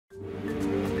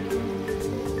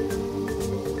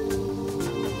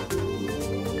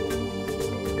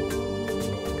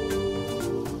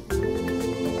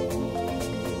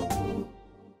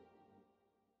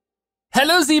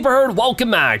Hello Zebraherd,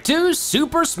 welcome back to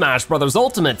Super Smash Bros.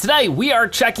 Ultimate. Today we are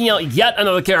checking out yet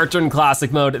another character in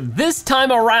Classic Mode. This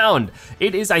time around,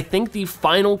 it is I think the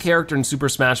final character in Super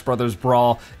Smash Bros.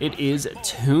 Brawl. It is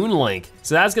Toon Link.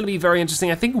 So that's gonna be very interesting.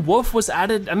 I think Wolf was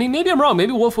added, I mean maybe I'm wrong,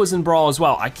 maybe Wolf was in Brawl as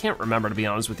well. I can't remember to be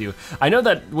honest with you. I know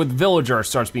that with Villager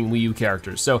starts being Wii U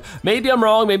characters, so maybe I'm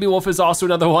wrong, maybe Wolf is also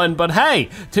another one, but hey,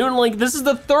 Toon Link, this is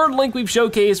the third Link we've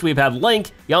showcased. We've had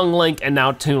Link, Young Link, and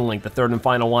now Toon Link, the third and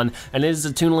final one. And it is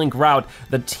a Toon Link route,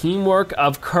 the Teamwork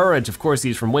of Courage. Of course,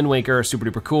 he's from Wind Waker, super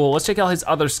duper cool. Let's check out his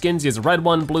other skins. He has a red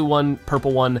one, blue one,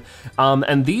 purple one.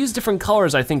 And these different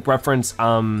colors, I think, reference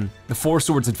the Four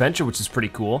Swords Adventure, which is pretty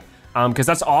cool. Because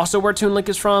that's also where Toon Link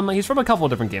is from. He's from a couple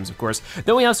of different games, of course.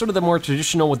 Then we have sort of the more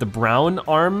traditional with the brown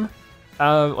arm,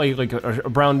 like a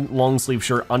brown long sleeve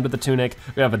shirt under the tunic.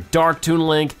 We have a dark Toon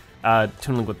Link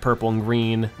with purple and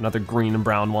green, another green and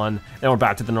brown one. Then we're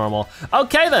back to the normal.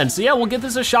 Okay then, so yeah, we'll give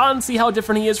this a shot and see how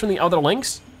different he is from the other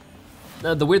Links.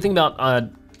 The weird thing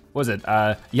about,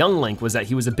 Young Link was that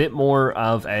he was a bit more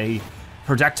of a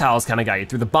projectiles kind of guy. He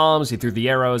threw the bombs, he threw the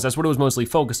arrows, that's what it was mostly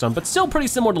focused on, but still pretty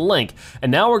similar to Link.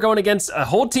 And now we're going against a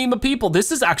whole team of people.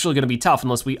 This is actually gonna be tough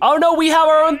unless oh no, we have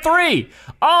our own 3.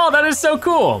 Oh, that is so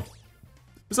cool.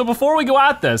 So before we go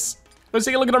at this, let's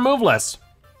take a look at our move list.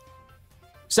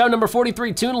 So number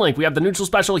 43, Toon Link, we have the neutral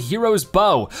special Hero's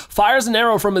Bow. Fires an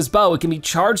arrow from his bow, it can be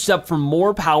charged up for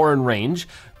more power and range.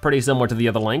 Pretty similar to the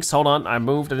other Links. Hold on, I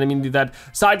moved, I didn't mean to do that.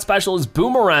 Side special is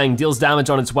Boomerang, deals damage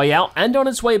on its way out and on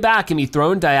its way back, can be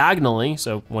thrown diagonally.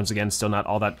 So once again, still not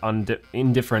all that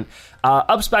indifferent.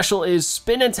 Up special is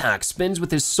Spin Attack, spins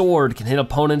with his sword, can hit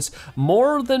opponents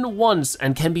more than once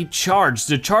and can be charged.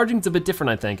 So charging's a bit different,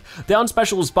 I think. Down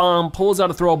special is Bomb, pulls out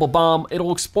a throwable bomb.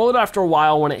 It'll explode after a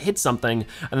while when it hits something.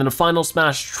 And then a final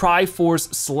smash,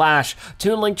 Triforce Slash.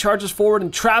 Toon Link charges forward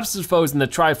and traps his foes in the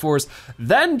Triforce.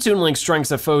 Then Toon Link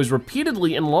strikes at foes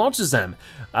repeatedly and launches them.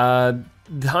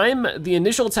 Time the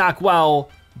initial attack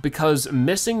well, because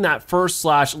missing that first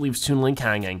slash leaves Toon Link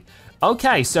hanging.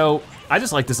 Okay, so I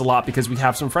just like this a lot because we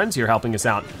have some friends here helping us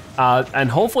out.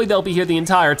 And hopefully they'll be here the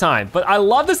entire time. But I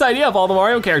love this idea of all the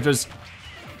Mario characters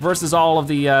versus all of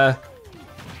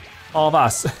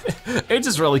us. It's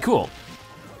just really cool.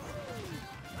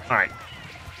 All right,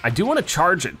 I do wanna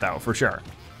charge it though, for sure.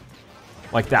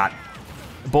 Like that,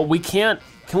 but we can't.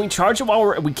 Can we charge it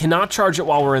while we cannot charge it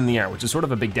while we're in the air, which is sort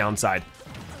of a big downside.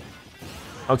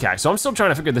 Okay, so I'm still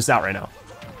trying to figure this out right now.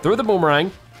 Throw the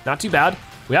boomerang, not too bad.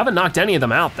 We haven't knocked any of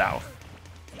them out though.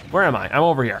 Where am I? I'm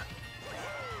over here.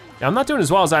 Yeah, I'm not doing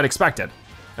as well as I'd expected.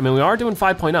 I mean, we are doing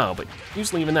 5.0, but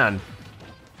usually even then.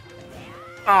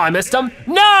 Oh, I missed him.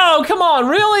 No, come on,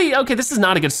 really? Okay, this is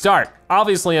not a good start.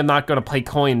 Obviously, I'm not gonna play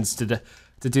coins to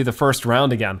do the first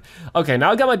round again. Okay,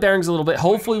 now I got my bearings a little bit.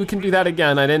 Hopefully we can do that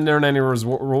again. I didn't earn any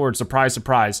reward, surprise,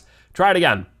 surprise. Try it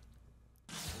again.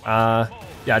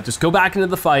 Yeah, just go back into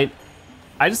the fight.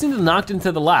 I just need to knock it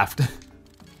into the left.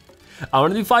 I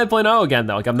wanna do 5.0 again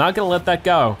though. Like, I'm not gonna let that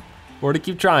go. We're gonna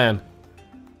keep trying.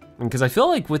 Because I feel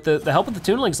like with the help of the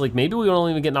Toon Links, like maybe we won't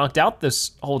even get knocked out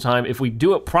this whole time if we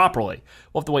do it properly.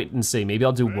 We'll have to wait and see. Maybe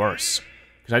I'll do worse.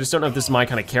 Because I just don't know if this is my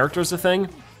kind of character as a thing.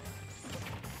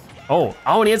 Oh,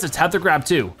 and he has a tether grab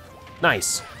too.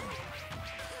 Nice.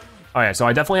 Oh yeah, so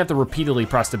I definitely have to repeatedly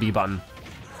press the B button.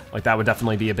 Like that would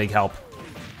definitely be a big help.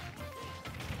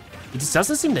 He just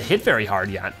doesn't seem to hit very hard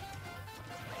yet.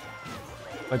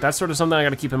 Like that's sort of something I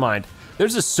gotta keep in mind.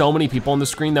 There's just so many people on the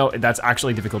screen though, that's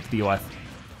actually difficult to deal with.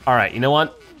 All right, you know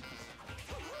what?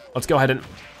 Let's go ahead and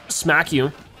smack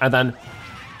you, and then,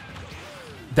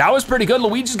 that was pretty good,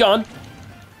 Luigi's gone.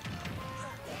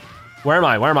 Where am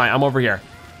I? I'm over here.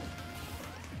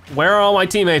 Where are all my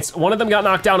teammates? One of them got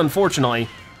knocked down, unfortunately.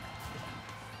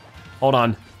 Hold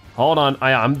on.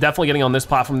 I'm definitely getting on this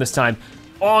platform this time.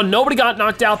 Oh, nobody got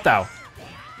knocked out though.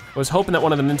 I was hoping that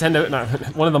one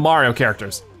of the Mario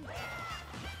characters.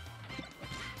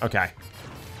 Okay.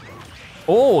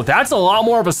 Oh, that's a lot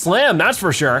more of a slam, that's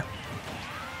for sure.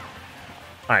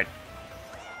 All right.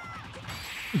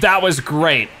 That was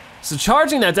great. So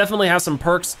charging that definitely has some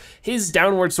perks. His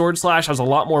downward sword slash has a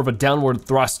lot more of a downward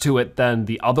thrust to it than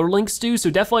the other Links do, so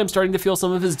definitely I'm starting to feel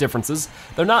some of his differences.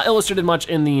 They're not illustrated much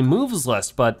in the moves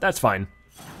list, but that's fine.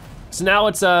 So now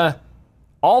it's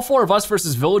all 4 of us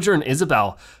versus Villager and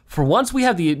Isabelle. For once we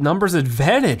have the numbers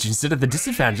advantage instead of the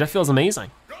disadvantage. That feels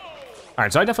amazing. All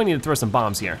right, so I definitely need to throw some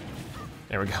bombs here.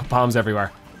 There we go, bombs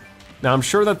everywhere. Now I'm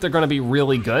sure that they're gonna be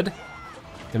really good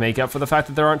to make up for the fact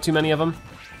that there aren't too many of them.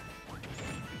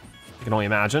 I can only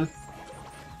imagine.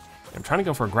 I'm trying to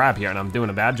go for a grab here and I'm doing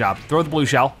a bad job. Throw the blue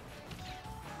shell.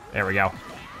 There we go.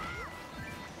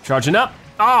 Charging up.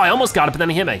 Oh, I almost got it, but then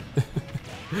he hit me.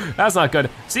 That's not good.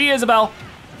 See you, Isabel.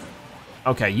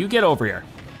 Okay, you get over here.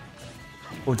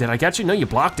 Oh, did I get you? No, you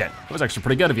blocked it. That was actually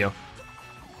pretty good of you.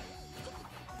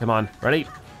 Come on, ready?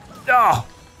 Oh!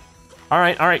 All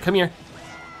right, come here.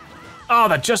 Oh,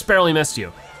 that just barely missed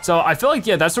you. So I feel like,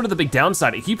 yeah, that's sort of the big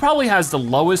downside. He probably has the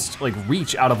lowest like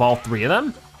reach out of all three of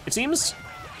them, it seems.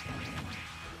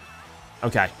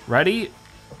 Okay, ready?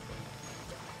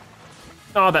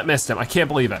 Oh, that missed him, I can't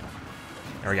believe it.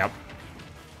 There we go.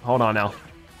 Hold on now.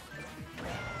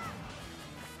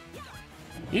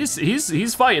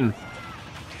 He's fighting.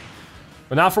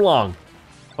 But not for long.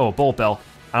 Oh, Bolt Bill.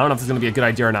 I don't know if this is gonna be a good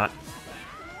idea or not.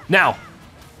 Now.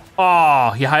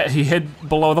 Oh, he hid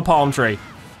below the palm tree.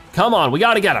 Come on, we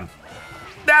gotta get him.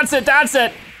 That's it, that's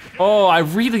it. Oh, I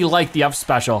really like the up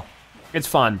special. It's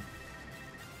fun.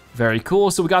 Very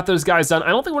cool, so we got those guys done. I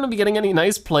don't think we're gonna be getting any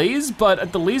nice plays, but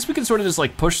at the least we can sort of just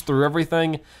like push through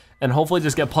everything and hopefully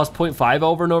just get plus 0.5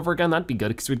 over and over again. That'd be good,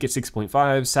 because we'd get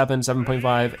 6.5, 7,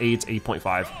 7.5, 8,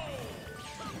 8.5.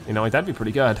 You know, like that'd be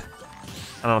pretty good.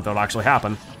 I don't know if that'll actually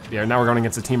happen. Yeah, now we're going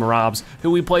against a team of Robs,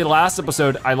 who we played last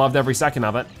episode. I loved every second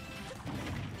of it.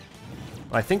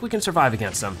 But I think we can survive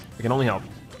against them. We can only hope.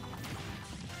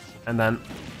 And then,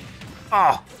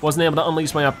 oh, wasn't able to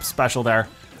unleash my up special there.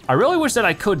 I really wish that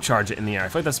I could charge it in the air. I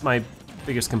feel like that's my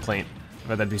biggest complaint. I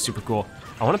bet that'd be super cool.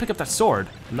 I wanna pick up that sword.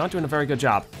 I'm not doing a very good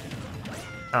job.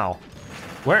 Ow.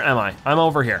 Where am I? I'm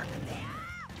over here.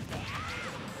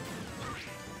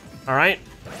 All right.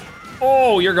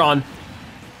 Oh, you're gone.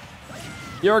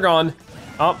 You're gone.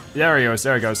 Oh, there he goes,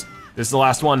 there he goes. This is the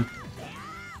last one.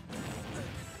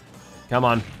 Come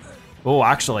on. Oh,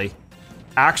 actually.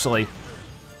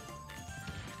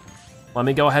 Let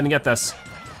me go ahead and get this.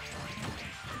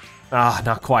 Ah,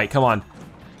 not quite, come on.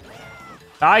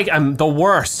 I'm the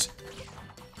worst.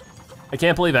 I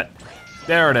can't believe it.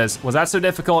 There it is. Was that so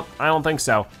difficult? I don't think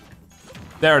so.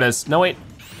 There it is. No, wait.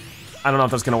 I don't know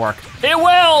if that's gonna work. It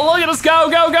will! Look at us go,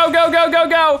 go, go, go, go, go,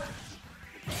 go!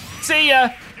 See ya!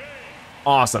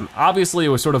 Awesome. Obviously, it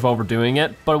was sort of overdoing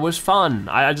it, but it was fun.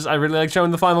 I really like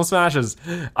showing the final smashes.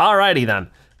 Alrighty then.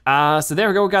 So there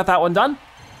we go, we got that one done.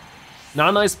 Not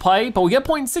a nice play, but we get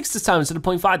 0.6 this time instead of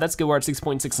 0.5. That's good, we're at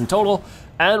 6.6 in total.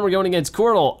 And we're going against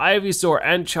Squirtle, Ivysaur,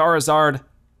 and Charizard.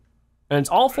 And it's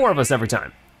all four of us every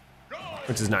time,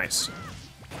 which is nice.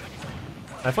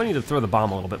 I definitely need to throw the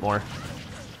bomb a little bit more.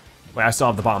 Wait, I still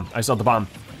have the bomb.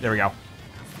 There we go.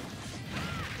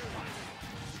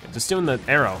 Just doing the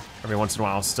arrow every once in a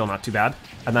while is still not too bad.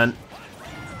 And then,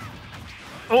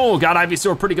 oh, got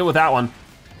Ivysaur pretty good with that one.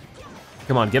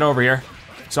 Come on, get over here.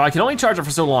 So I can only charge it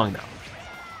for so long now.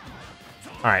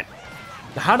 All right,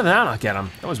 how did that not get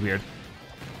him? That was weird.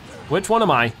 Which one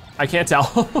am I? I can't tell.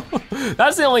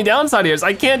 That's the only downside here is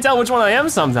I can't tell which one I am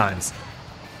sometimes.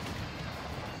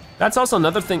 That's also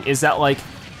another thing is that like,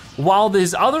 while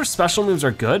these other special moves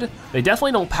are good, they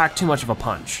definitely don't pack too much of a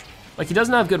punch. Like he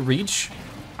doesn't have good reach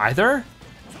either.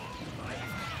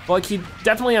 But like he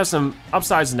definitely has some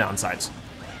upsides and downsides.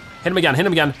 Hit him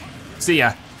again. See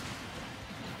ya.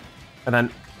 And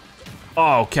then,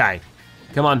 oh, okay.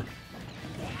 Come on.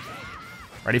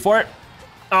 Ready for it?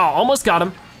 Oh, almost got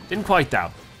him. Didn't quite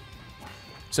though.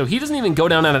 So he doesn't even go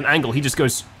down at an angle, he just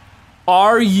goes,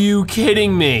 are you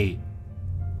kidding me?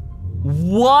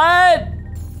 What?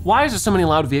 Why is there so many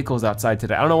loud vehicles outside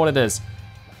today? I don't know what it is.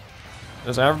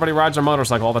 Everybody rides their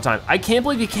motorcycle all the time. I can't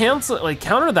believe he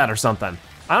countered that or something.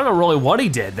 I don't know really what he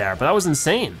did there, but that was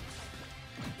insane.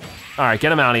 All right,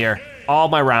 get him out of here. All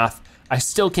my wrath. I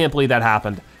still can't believe that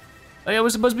happened. Like, it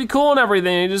was supposed to be cool and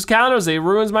everything. He just counters it, he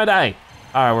ruins my day.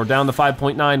 All right, we're down to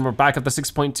 5.9. We're back up to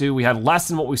 6.2. We had less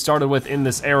than what we started with in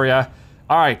this area.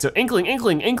 All right, so Inkling,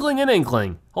 and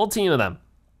Inkling. Whole team of them.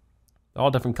 They're all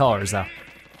different colors though.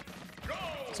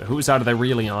 So whose side are they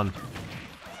really on?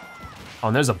 Oh,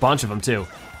 and there's a bunch of them too.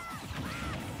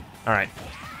 All right.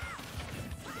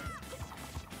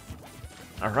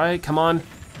 All right, come on.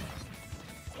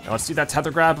 Now let's do that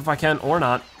tether grab if I can, or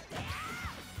not.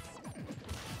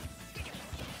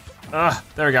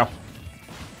 There we go.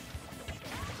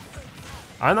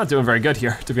 I'm not doing very good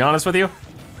here, to be honest with you.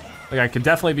 Like I could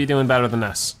definitely be doing better than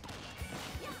this.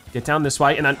 Get down this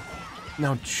way and then,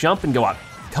 now jump and go up.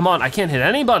 Come on, I can't hit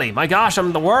anybody. My gosh,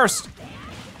 I'm the worst.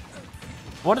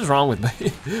 What is wrong with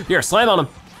me? Here, slam on him.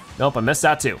 Nope, I missed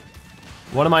that too.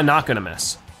 What am I not gonna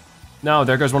miss? No,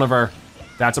 there goes one of our,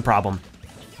 that's a problem.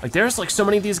 Like there's like so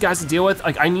many of these guys to deal with.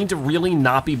 Like I need to really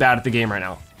not be bad at the game right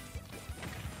now.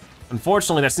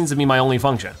 Unfortunately, that seems to be my only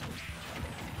function.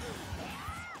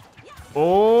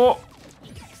 Oh.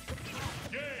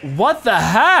 What the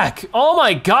heck? Oh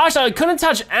my gosh, I couldn't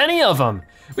touch any of them.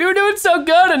 We were doing so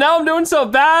good and now I'm doing so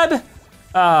bad.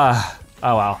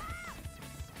 Oh well.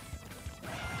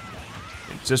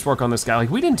 Just work on this guy. Like,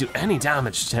 we didn't do any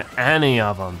damage to any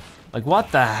of them. Like,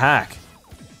 what the heck?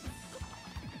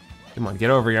 Come on, get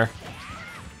over here.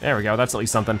 There we go, that's at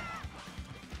least something.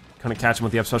 Kind of catch him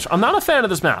with the up special. I'm not a fan of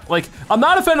this map. Like, I'm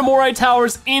not a fan of Morai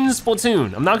Towers in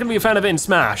Splatoon. I'm not gonna be a fan of it in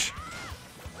Smash.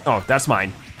 Oh, that's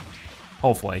mine.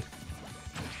 Hopefully.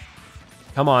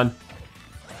 Come on.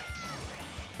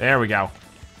 There we go.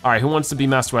 All right, who wants to be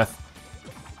messed with?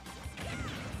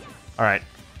 All right.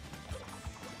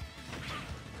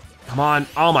 Come on,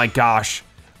 oh my gosh.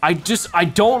 I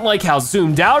don't like how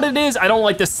zoomed out it is. I don't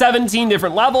like the 17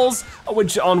 different levels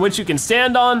on which you can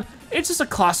stand on. It's just a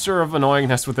cluster of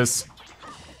annoyingness with this.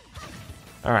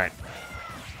 All right.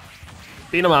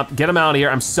 Beat him up, get him out of here.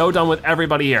 I'm so done with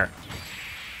everybody here.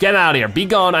 Get out of here, be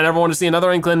gone. I never want to see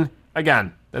another Inkling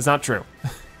again. That's not true.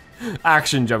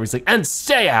 Action jump, he's like, and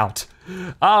stay out.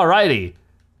 Alrighty,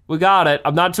 we got it.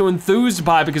 I'm not too enthused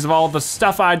by it because of all the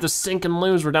stuff I had to sink and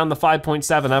lose. We're down to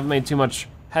 5.7. I haven't made too much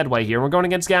headway here. We're going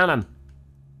against Ganon.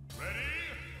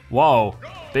 Whoa,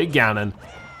 big Ganon.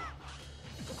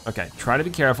 Okay, try to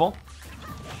be careful,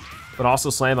 but also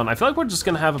slam on. I feel like we're just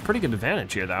gonna have a pretty good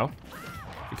advantage here though,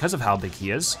 because of how big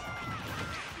he is.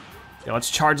 Yeah,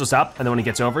 let's charge this up, and then when he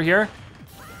gets over here,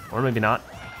 or maybe not.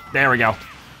 There we go.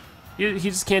 He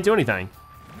just can't do anything.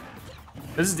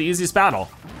 This is the easiest battle.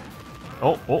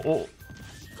 Oh.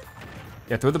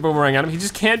 Yeah, throw the boomerang at him. He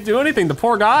just can't do anything, the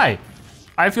poor guy.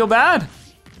 I feel bad.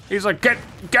 He's like, get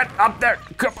up there.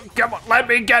 Come on, let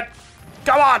me get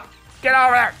over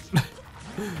there.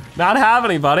 Not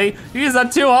happening, buddy. He's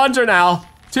at 200 now.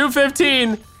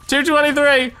 215,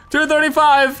 223,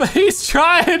 235. He's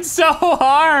trying so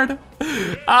hard.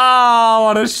 Oh,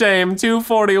 what a shame,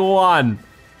 241.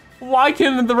 Why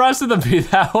can't the rest of them be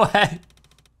that way?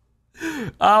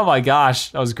 Oh my gosh,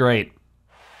 that was great.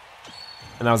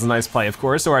 And that was a nice play, of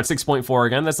course. So we're at 6.4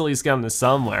 again. That's at least getting us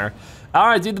somewhere. All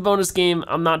right, do the bonus game.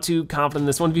 I'm not too confident in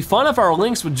this one. It'd be fun if our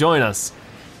links would join us.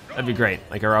 That'd be great,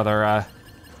 like our other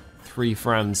 3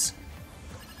 friends.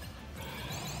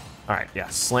 All right, yeah,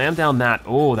 slam down that.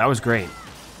 Oh, that was great.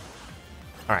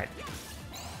 All right.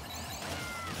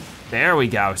 There we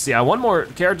go. See, I want more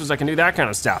characters that can do that kind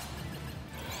of stuff.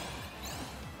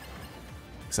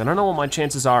 Because I don't know what my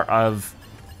chances are of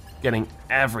getting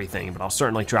everything, but I'll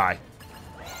certainly try.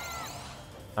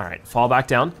 All right, fall back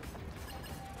down.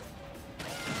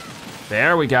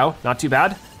 There we go, not too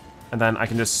bad. And then I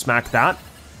can just smack that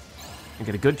and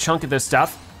get a good chunk of this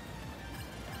stuff.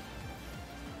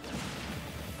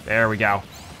 There we go.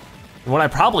 And what I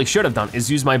probably should have done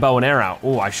is use my bow and arrow.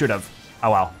 Oh, I should have,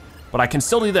 oh well. But I can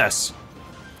still do this.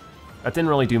 That didn't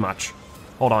really do much.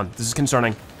 Hold on, this is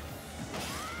concerning.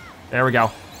 There we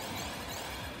go.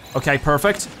 Okay,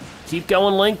 perfect. Keep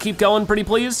going, Link, keep going, pretty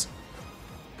please.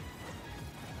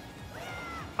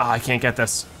 I can't get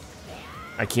this.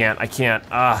 I can't.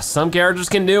 Some characters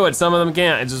can do it, some of them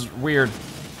can't. It's just weird.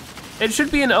 It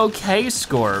should be an okay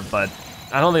score, but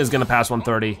I don't think it's gonna pass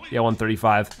 130. Yeah,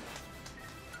 135.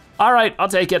 All right, I'll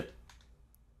take it.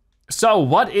 So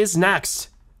what is next?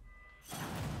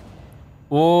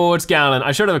 Oh, it's Ganon.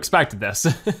 I should have expected this.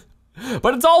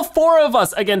 But it's all 4 of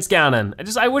us against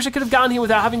Ganon. I wish I could have gotten here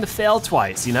without having to fail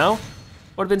twice, you know?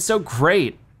 Would have been so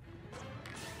great.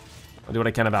 I'll do what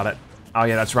I can about it. Oh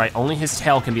yeah, that's right, only his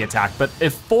tail can be attacked. But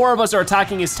if 4 of us are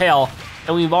attacking his tail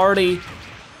and we've already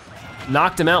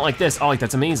knocked him out like this, oh, like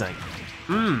that's amazing.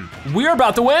 We're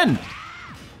about to win.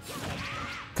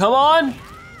 Come on,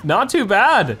 not too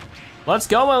bad. Let's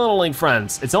go, my little Link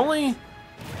friends. It's only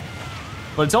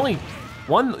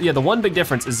one, yeah, the one big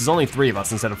difference is there's only 3 of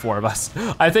us instead of 4 of us.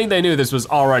 I think they knew this was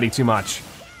already too much.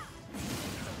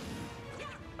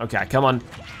 Okay, come on.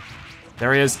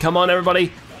 There he is, come on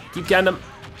everybody. Keep getting him.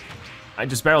 I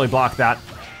just barely blocked that.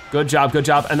 Good job,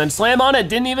 and then slam on it,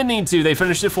 didn't even need to, they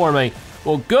finished it for me.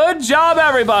 Well, good job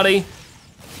everybody.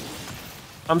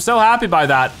 I'm so happy by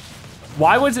that.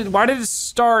 Why did it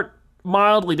start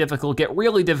mildly difficult, get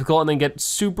really difficult, and then get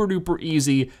super duper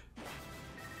easy?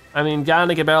 I mean,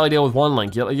 Ganon can barely deal with 1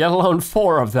 Link, let alone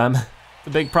 4 of them. It's a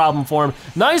big problem for him.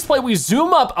 Nice play, we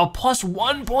zoom up a plus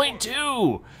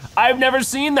 1.2. I've never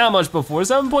seen that much before.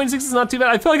 7.6 is not too bad.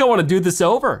 I feel like I wanna do this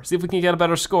over, see if we can get a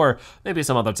better score, maybe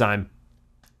some other time.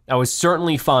 That was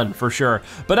certainly fun, for sure.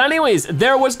 But anyways,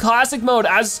 there was classic mode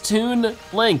as Toon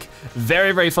Link.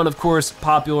 Very, very fun, of course,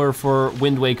 popular for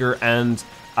Wind Waker and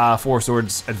 4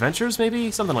 Swords Adventures,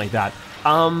 maybe, something like that.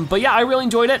 But yeah, I really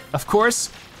enjoyed it, of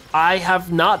course. I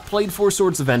have not played 4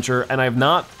 Swords Adventure, and I have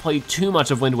not played too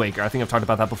much of Wind Waker. I think I've talked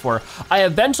about that before. I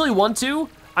eventually want to.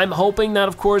 I'm hoping that,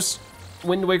 of course,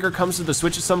 Wind Waker comes to the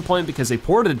Switch at some point because they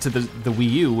ported it to the Wii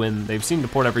U and they've seemed to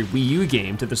port every Wii U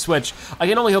game to the Switch. I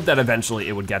can only hope that eventually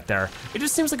it would get there. It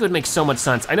just seems like it would make so much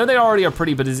sense. I know they already are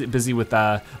pretty busy with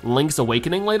Link's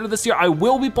Awakening later this year. I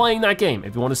will be playing that game.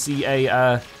 If you wanna see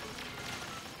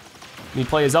me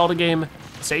play a Zelda game,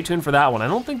 stay tuned for that one. I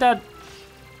don't think that,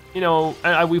 you know,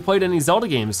 we played any Zelda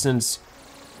games since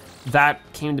that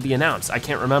came to be announced. I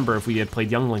can't remember if we had played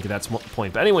Young Link at that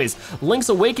point. But anyways, Link's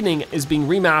Awakening is being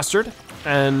remastered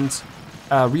and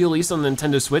re-released on the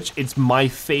Nintendo Switch. It's my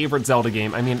favorite Zelda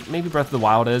game. I mean, maybe Breath of the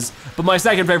Wild is, but my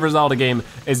second favorite Zelda game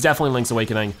is definitely Link's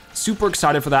Awakening. Super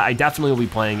excited for that. I definitely will be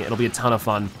playing it. It'll be a ton of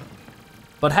fun.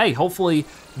 But hey, hopefully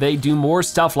they do more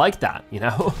stuff like that, you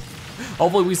know?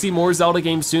 Hopefully we see more Zelda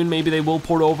games soon. Maybe they will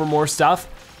port over more stuff.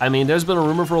 I mean, there's been a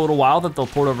rumor for a little while that they'll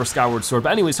port over Skyward Sword.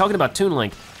 But anyways, talking about Toon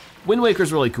Link, Wind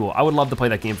Waker's really cool. I would love to play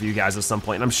that game for you guys at some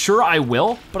point, and I'm sure I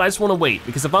will, but I just wanna wait,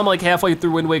 because if I'm like halfway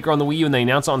through Wind Waker on the Wii U and they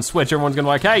announce it on Switch, everyone's gonna be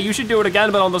like, hey, you should do it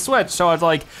again, but on the Switch. So I was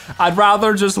like, I'd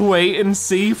rather just wait and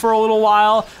see for a little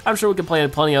while. I'm sure we can play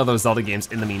plenty of those Zelda games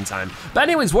in the meantime. But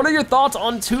anyways, what are your thoughts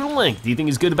on Toon Link? Do you think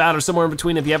he's good, bad, or somewhere in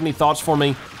between? If you have any thoughts for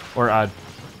me, or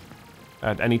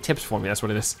any tips for me, that's what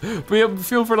it is. Feel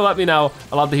free to let me know.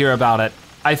 I'd love to hear about it.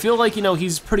 I feel like, you know,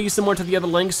 he's pretty similar to the other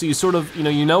Links, so you sort of,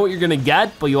 you know what you're gonna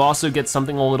get, but you also get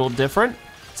something a little different.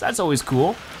 So that's always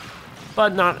cool,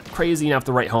 but not crazy enough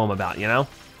to write home about, you know?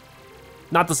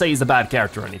 Not to say he's a bad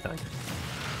character or anything.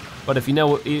 But if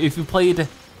you played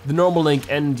the normal Link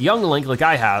and Young Link like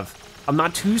I have, I'm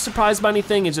not too surprised by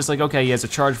anything. It's just like, okay, he has a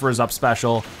charge for his up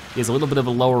special. He has a little bit of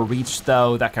a lower reach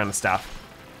though, that kind of stuff.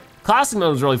 Classic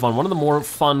mode is really fun. One of the more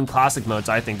fun classic modes,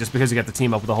 I think, just because you get to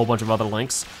team up with a whole bunch of other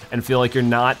Links and feel like you're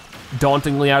not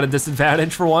dauntingly at a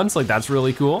disadvantage for once. Like, that's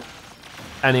really cool.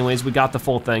 Anyways, we got the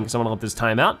full thing, so I'm gonna let this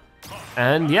time out.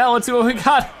 And yeah, let's see what we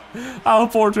got. Oh,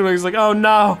 unfortunately, he's like, oh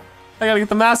no, I gotta get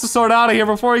the Master Sword out of here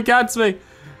before he gets me.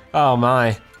 Oh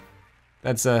my,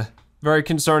 that's very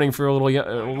concerning for a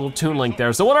little Toon Link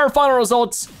there. So what are our final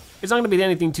results? It's not gonna be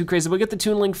anything too crazy. We get the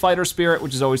Toon Link Fighter Spirit,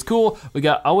 which is always cool. We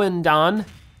got Owen Don,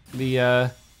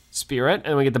 the Spirit,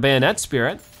 and we get the Bayonet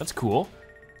Spirit. That's cool.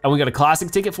 And we got a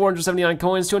classic ticket, 479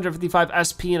 coins, 255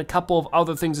 SP, and a couple of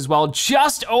other things as well.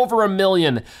 Just over 1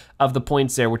 million of the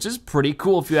points there, which is pretty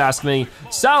cool if you ask me.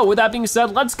 So with that being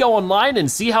said, let's go online and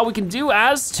see how we can do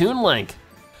as Toon Link.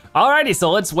 Alrighty, so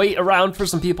let's wait around for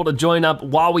some people to join up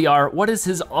while we are. What is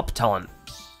his up taunt?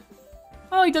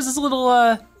 Oh, he does this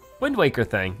little Wind Waker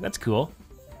thing. That's cool.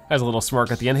 Has a little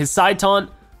smirk at the end. His side taunt,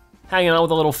 hanging out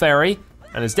with a little fairy.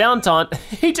 And his down taunt,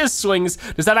 he just swings.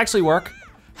 Does that actually work?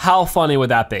 How funny would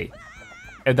that be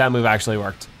if that move actually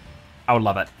worked? I would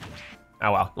love it.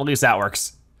 Oh well, at least that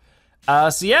works.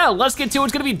 So yeah, let's get to it.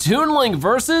 It's gonna be Toon Link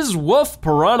versus Woof,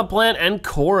 Piranha Plant, and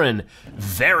Corrin.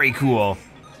 Very cool.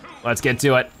 Let's get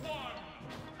to it.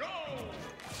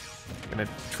 Gonna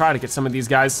try to get some of these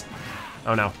guys.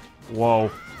 Oh no, whoa.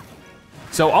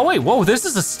 So, oh wait, whoa, this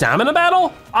is a stamina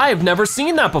battle? I have never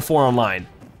seen that before online.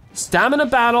 Stamina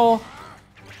battle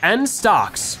and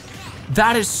stocks.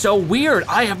 That is so weird.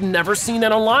 I have never seen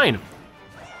that online.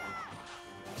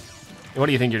 What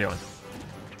do you think you're doing?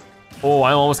 Oh,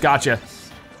 I almost got you.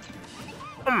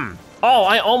 Oh,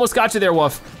 I almost got you there,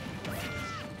 Woof.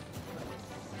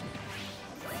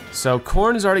 So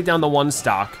Corrin is already down to 1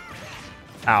 stock.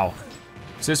 Ow.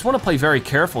 So I just want to play very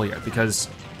careful here because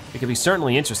it could be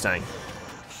certainly interesting.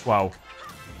 Whoa.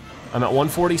 I'm at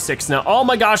 146 now. Oh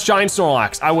my gosh, giant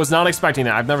Snorlax. I was not expecting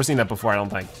that. I've never seen that before, I don't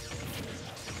think.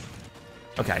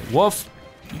 Okay, Woof,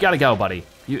 you gotta go, buddy.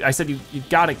 I said you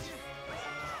gotta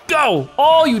go.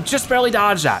 Oh, you just barely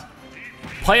dodged that.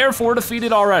 Player 4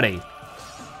 defeated already.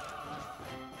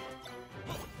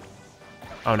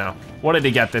 Oh no, what did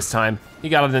he get this time? He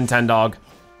got a Nintendog.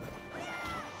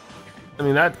 I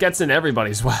mean, that gets in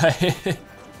everybody's way.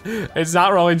 It's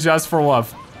not really just for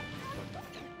Woof.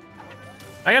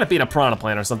 I gotta beat a Piranha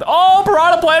Plant or something. Oh,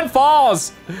 Piranha Plant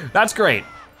falls! That's great.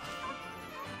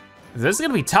 This is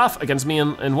gonna be tough against me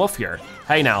and Woof here.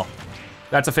 Hey now,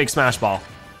 that's a fake smash ball.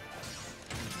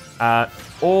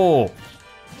 Oh.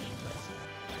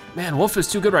 Man, Woof is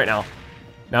too good right now.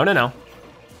 No, no, no.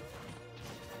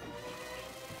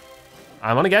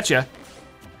 I'm gonna get you.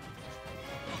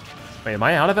 Wait, am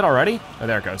I out of it already? Oh,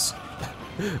 there it goes.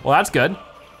 Well, that's good.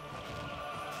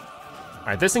 All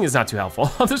right, this thing is not too helpful.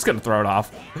 I'm just gonna throw it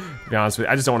off, to be honest with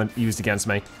you. I just don't want it used against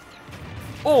me.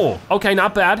 Oh, okay,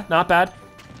 not bad, not bad.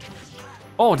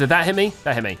 Oh, did that hit me?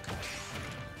 That hit me.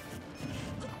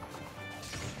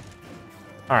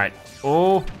 All right,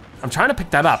 oh, I'm trying to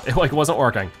pick that up. It like wasn't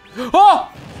working.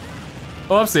 Oh!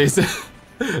 Oopsies,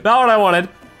 not what I wanted.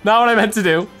 Not what I meant to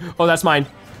do. Oh, that's mine.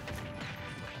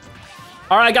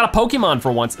 All right, I got a Pokemon for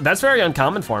once. That's very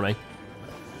uncommon for me.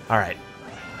 All right.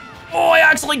 Oh, I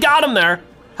actually got him there.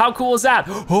 How cool is that?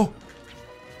 Oh,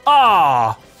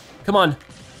 ah, come on.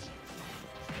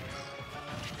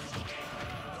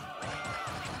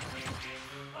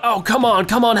 Oh, come on,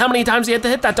 come on. How many times do you have to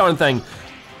hit that darn thing?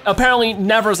 Apparently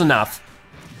never's enough.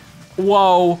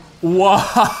 Whoa, whoa,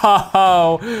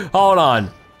 hold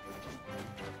on.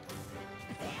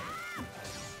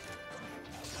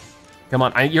 Come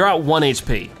on, you're at 1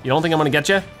 HP. You don't think I'm gonna get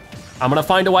you? I'm gonna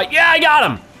find a way. Yeah, I got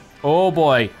him. Oh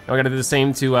boy, now I gotta do the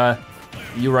same to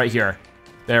you right here.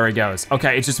 There he goes.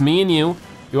 Okay, it's just me and you.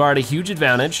 You are at a huge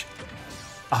advantage.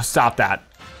 Oh, stop that.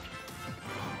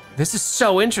 This is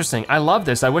so interesting. I love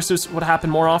this. I wish this would happen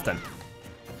more often.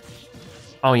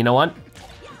 Oh, you know what?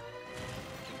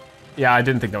 Yeah, I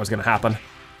didn't think that was gonna happen,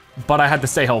 but I had to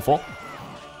stay hopeful.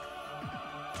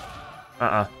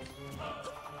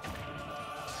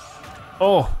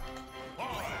 Oh.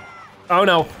 Oh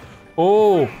no.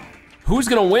 Oh. Who's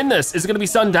gonna win this? Is it gonna be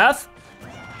sudden death?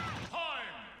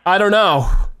 I don't know.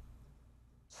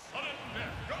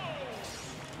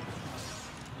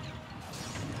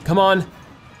 Come on.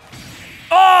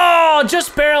 Oh,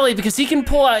 just barely, because he can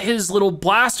pull out his little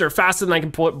blaster faster than I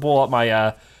can pull out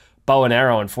my bow and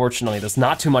arrow. Unfortunately, there's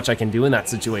not too much I can do in that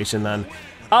situation then.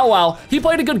 Oh well, he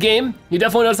played a good game. He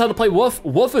definitely knows how to play Wolf.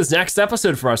 Wolf is next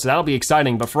episode for us, so that'll be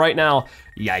exciting. But for right now,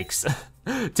 yikes.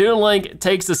 Toon Link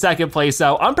takes the second place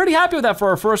out. I'm pretty happy with that for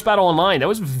our first battle online. That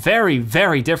was very,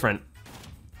 very different.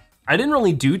 I didn't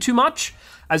really do too much.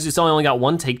 As you saw, I only got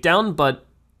 1 takedown, but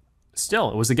still,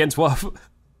 it was against Wolf.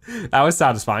 That was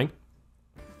satisfying.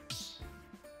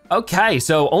 Okay,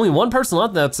 so only 1 person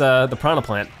left, that's the Piranha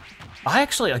Plant. I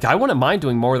actually, I wouldn't mind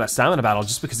doing more of that stamina battle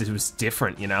just because it was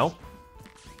different, you know?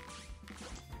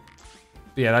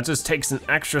 But yeah, that just takes an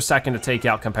extra second to take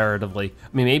out comparatively.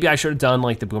 I mean, maybe I should have done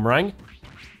like the boomerang.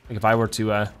 Like if I were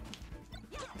to,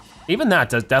 even that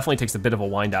definitely takes a bit of a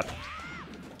wind up.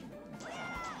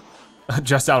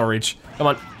 Just out of reach, come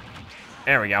on.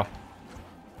 There we go.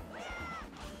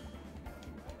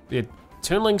 Yeah,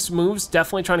 Toon Link's moves,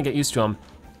 definitely trying to get used to him.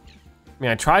 I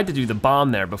mean, I tried to do the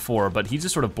bomb there before, but he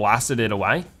just sort of blasted it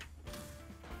away.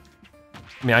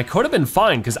 I mean, I could have been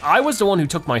fine, because I was the one who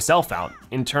took myself out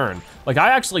in turn. Like,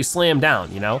 I actually slammed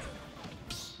down, you know?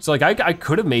 So, like, I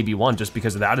could have maybe won just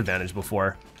because of that advantage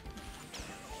before.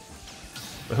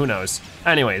 But who knows?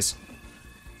 Anyways.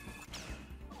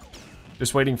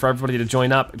 Just waiting for everybody to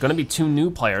join up. Gonna be 2 new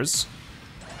players.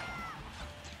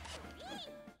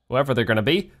 Whoever they're gonna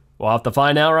be, we'll have to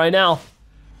find out right now.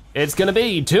 It's gonna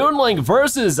be Toon Link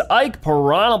versus Ike,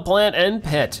 Piranha Plant, and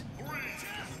Pit.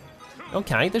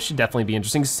 Okay, this should definitely be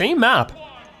interesting. Same map.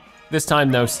 This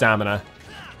time, no stamina.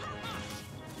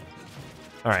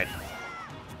 All right.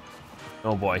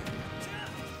 Oh boy.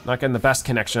 Not getting the best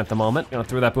connection at the moment. Gonna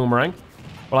throw that boomerang.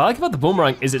 What I like about the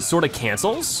boomerang is it sort of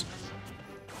cancels.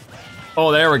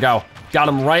 Oh, there we go. Got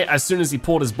him right as soon as he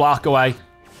pulled his block away,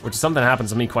 which is something that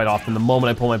happens to me quite often. The moment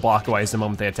I pull my block away is the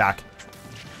moment they attack.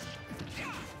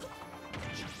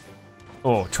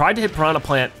 Oh, tried to hit Piranha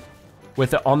Plant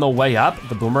with it on the way up,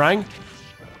 the boomerang.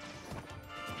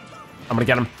 I'm gonna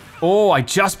get him. Oh, I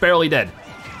just barely did.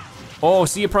 Oh,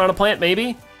 see a Piranha Plant,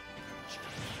 maybe?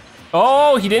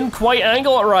 Oh, he didn't quite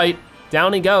angle it right.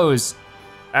 Down he goes.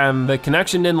 And the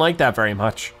connection didn't like that very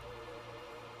much.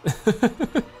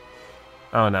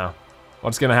 Oh no,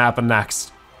 what's gonna happen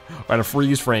next? We're at a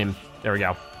freeze frame. There we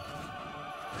go.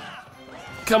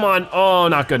 Come on, oh,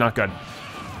 not good, not good.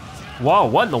 Whoa,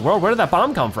 what in the world? Where did that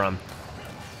bomb come from?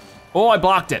 Oh, I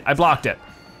blocked it, I blocked it.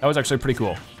 That was actually pretty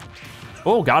cool.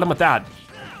 Oh, got him with that.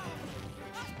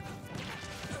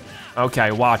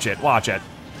 Okay, watch it, watch it.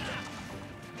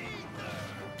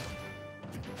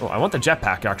 Oh, I want the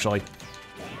jetpack, actually.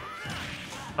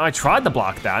 I tried to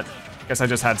block that. Guess I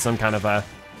just had some kind of a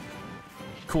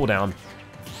cooldown.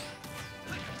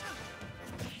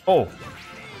 Oh,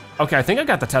 okay, I think I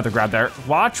got the tether grab there.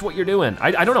 Watch what you're doing.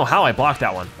 I don't know how I blocked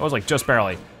that one. I was like just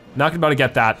barely. Not about to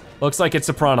get that. Looks like it's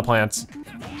the Piranha Plants.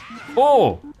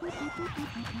 Oh,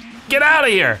 get out of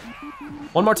here.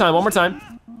 One more time, one more time.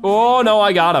 Oh no,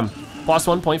 I got him.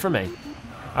 +1 point for me.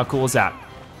 How cool is that?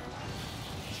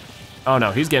 Oh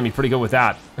no, he's getting me pretty good with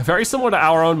that. Very similar to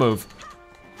our own move.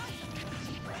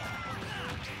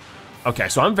 Okay,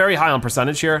 so I'm very high on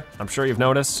percentage here. I'm sure you've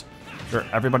noticed. I'm sure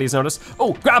everybody's noticed.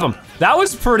 Oh, grab him. That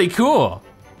was pretty cool.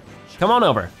 Come on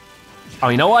over. Oh,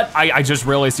 you know what? I just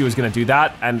realized he was gonna do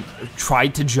that and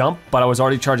tried to jump, but I was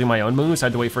already charging my own moves. I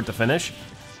had to wait for it to finish.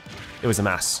 It was a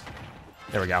mess.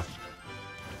 There we go.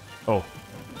 Oh,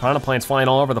 Piranha Plant's flying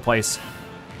all over the place.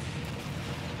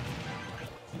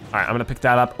 All right, I'm gonna pick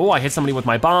that up. Oh, I hit somebody with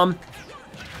my bomb.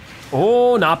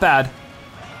 Oh, not bad.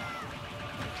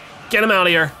 Get him out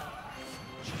of here.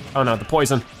 Oh no, the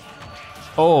poison.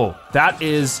 Oh, that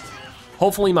is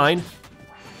hopefully mine.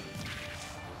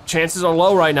 Chances are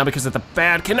low right now because of the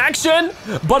bad connection,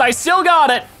 but I still got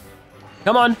it.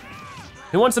 Come on.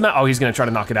 Who wants to oh, he's gonna try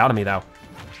to knock it out of me though.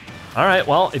 All right,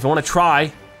 well, if you wanna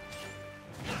try,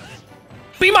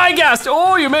 be my guest.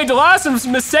 Oh, you made the last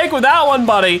mistake with that one,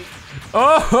 buddy.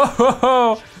 Oh, ho, ho,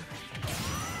 ho.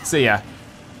 See ya.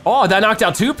 Oh, that knocked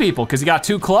out 2 people because he got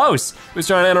too close. He was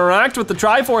trying to interact with the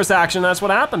Triforce action. That's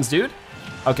what happens, dude.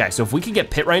 Okay, so if we could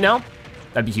get Pit right now,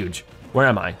 that'd be huge. Where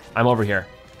am I? I'm over here.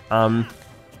 Oh,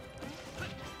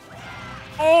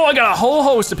 I got a whole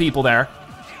host of people there.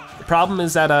 The problem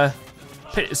is that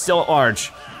Pit is still at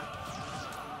large.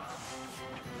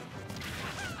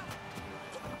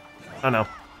 Oh no.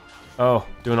 Oh,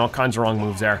 doing all kinds of wrong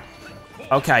moves there.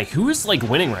 Okay, who's like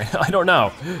winning right now? I don't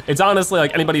know. It's honestly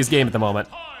like anybody's game at the moment.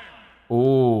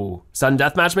 Ooh, sudden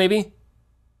deathmatch maybe?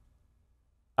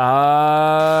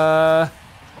 Oh,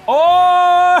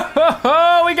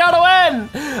 we got a win!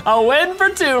 A win for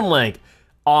Toon Link.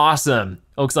 Awesome.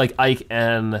 Looks like Ike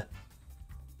and,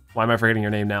 why am I forgetting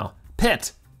your name now?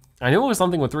 Pit. I knew it was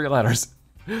something with 3 letters.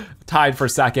 Tied for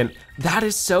second. That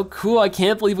is so cool. I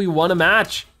can't believe we won a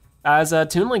match as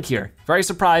Toon Link here. Very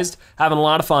surprised, having a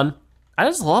lot of fun. I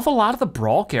just love a lot of the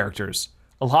Brawl characters.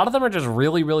 A lot of them are just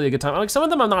really, really a good time. Like some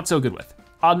of them I'm not so good with,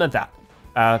 I'll admit that.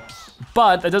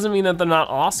 But that doesn't mean that they're not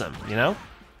awesome, you know?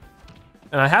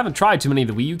 And I haven't tried too many of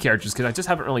the Wii U characters because I just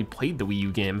haven't really played the Wii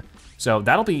U game. So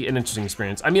that'll be an interesting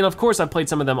experience. I mean, of course I've played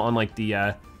some of them on like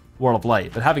the World of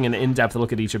Light, but having an in-depth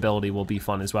look at each ability will be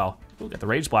fun as well. We'll get the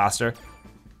Rage Blaster.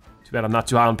 Too bad I'm not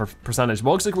too high on percentage.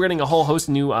 Well, looks like we're getting a whole host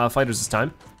of new fighters this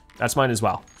time. That's mine as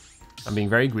well. I'm being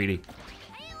very greedy.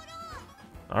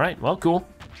 All right, well, cool.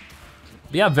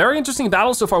 But yeah, very interesting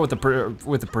battle so far with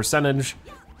the percentage.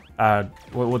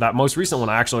 With that most recent one,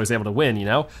 I actually was able to win, you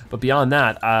know? But beyond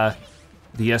that,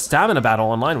 the stamina battle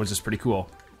online was just pretty cool.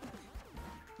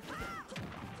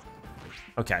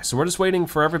 Okay, so we're just waiting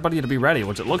for everybody to be ready,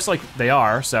 which it looks like they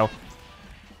are, so.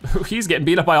 He's getting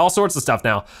beat up by all sorts of stuff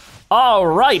now. All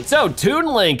right, so Toon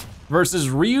Link versus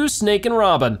Ryu, Snake, and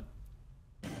Robin.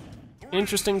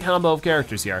 Interesting combo of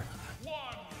characters here.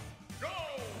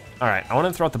 All right, I want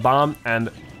to throw out the bomb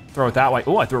and throw it that way.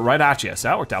 Oh, I threw it right at you, so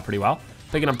that worked out pretty well.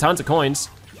 Picking up tons of coins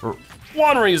for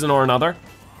one reason or another.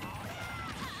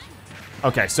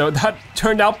 Okay, so that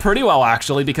turned out pretty well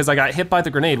actually because I got hit by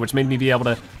the grenade, which made me be able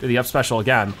to do the up special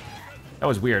again. That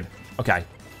was weird. Okay.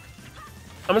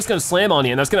 I'm just gonna slam on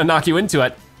you and that's gonna knock you into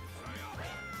it.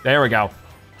 There we go.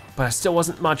 But it still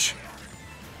wasn't much.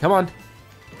 Come on.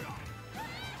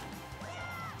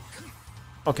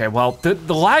 Okay, well,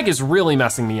 the lag is really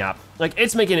messing me up. Like,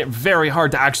 it's making it very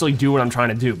hard to actually do what I'm trying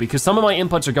to do because some of my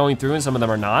inputs are going through and some of them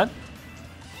are not.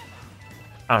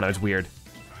 I don't know, it's weird.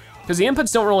 Because the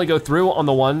inputs don't really go through on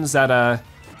the ones that,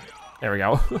 there we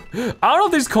go. I don't know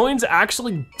if these coins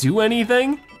actually do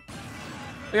anything.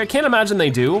 Like, I can't imagine they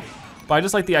do, but I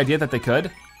just like the idea that they could.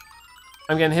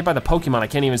 I'm getting hit by the Pokemon. I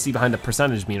can't even see behind the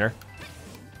percentage meter.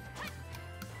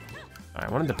 All right,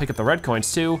 I wanted to pick up the red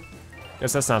coins too.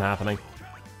 Guess that's not happening.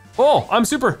 Oh, I'm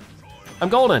super. I'm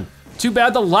golden. Too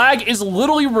bad the lag is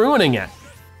literally ruining it.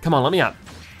 Come on, let me out.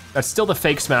 That's still the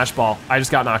fake smash ball. I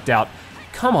just got knocked out.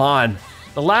 Come on.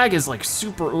 The lag is like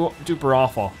super duper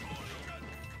awful.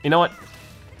 You know what?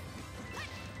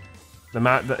 The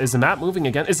map, is the map moving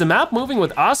again? Is the map moving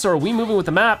with us or are we moving with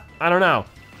the map? I don't know.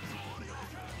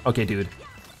 Okay, dude.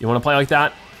 You wanna play like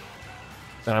that?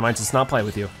 Then I might just not play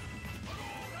with you.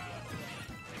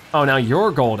 Oh, now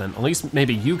you're golden. At least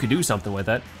maybe you could do something with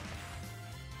it.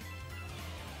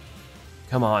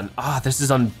 Come on. Ah, this is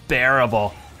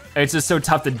unbearable. It's just so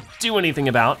tough to do anything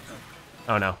about.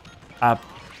 Oh no.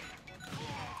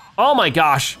 Oh my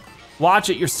gosh. Watch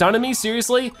it, you're stunning me,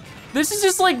 seriously? This is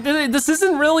just like, this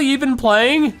isn't really even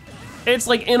playing. It's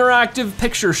like interactive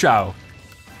picture show.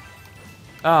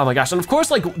 Oh my gosh, and of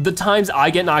course like the times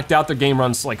I get knocked out, the game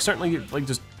runs like certainly like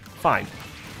just fine.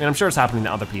 And I'm sure it's happening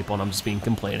to other people and I'm just being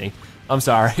complaining. I'm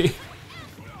sorry.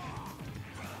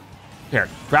 Here,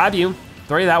 grab you,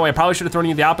 throw you that way. I probably should have thrown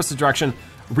you the opposite direction.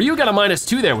 Ryu got a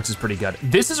 -2 there, which is pretty good.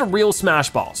 This is a real smash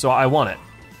ball, so I won it,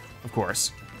 of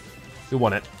course. Who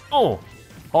won it? Oh,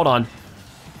 hold on.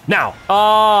 Now,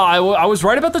 I was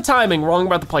right about the timing, wrong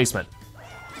about the placement.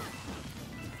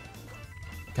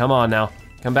 Come on now,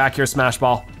 come back here, smash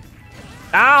ball.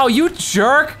 Ow, you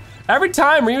jerk! Every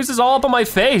time Ryu's is all up on my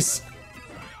face.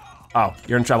 Oh,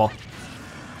 you're in trouble.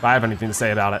 If I have anything to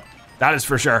say about it, that is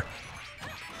for sure.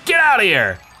 Get out of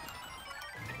here!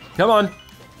 Come on.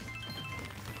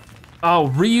 Oh,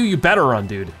 Ryu, you better run,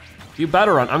 dude. You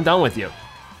better run, I'm done with you.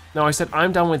 No, I said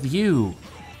I'm done with you.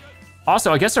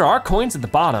 Also, I guess there are coins at the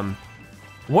bottom.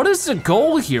 What is the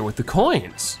goal here with the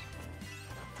coins?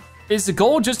 Is the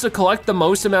goal just to collect the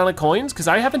most amount of coins? Because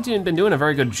I haven't even been doing a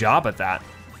very good job at that.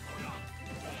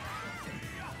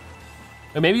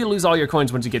 And maybe you lose all your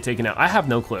coins once you get taken out. I have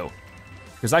no clue.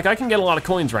 Because like I can get a lot of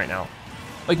coins right now.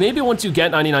 Like maybe once you get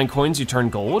 99 coins, you turn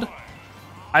gold.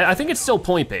 I think it's still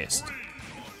point-based.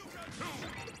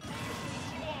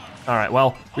 All right,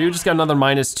 well, we just got another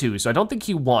 -2, so I don't think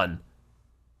he won.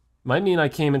 Might mean I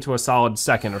came into a solid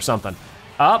second or something.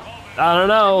 Up, I don't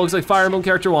know, looks like Fire Emblem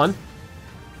character won.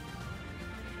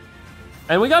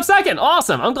 And we got second,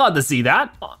 awesome, I'm glad to see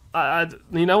that.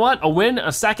 You know what, a win,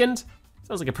 a second,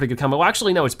 sounds like a pretty good combo. Well,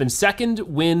 actually, no, it's been second,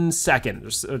 win, second.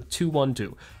 There's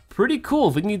 2-1-2. Pretty cool,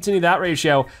 if we can continue that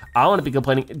ratio, I wanna be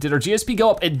complaining. Did our GSP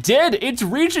go up? It did, it's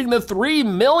reaching the 3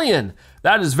 million.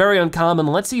 That is very uncommon.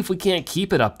 Let's see if we can't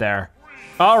keep it up there.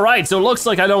 All right, so it looks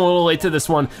like I don't relate to this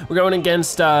one. We're going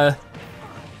against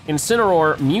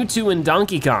Incineroar, Mewtwo, and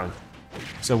Donkey Kong.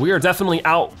 So we are definitely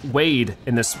outweighed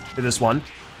in this one.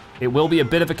 It will be a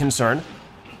bit of a concern.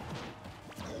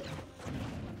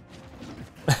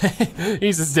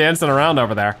 He's just dancing around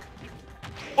over there.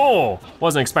 Oh,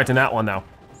 wasn't expecting that one though.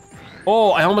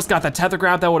 Oh, I almost got that tether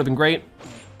grab, that would have been great.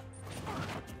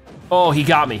 Oh, he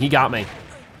got me, he got me.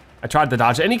 I tried to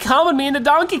dodge it, and he comboed me into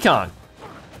Donkey Kong.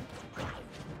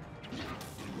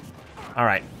 All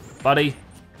right, buddy.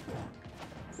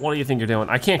 What do you think you're doing?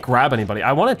 I can't grab anybody.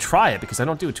 I wanna try it because I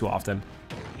don't do it too often.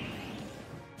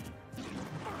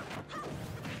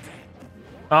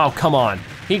 Oh, come on.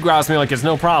 He grabs me like it's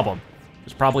no problem.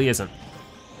 Which probably isn't.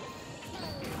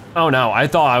 Oh no, I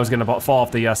thought I was gonna fall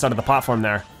off the side of the platform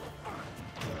there.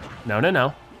 No, no,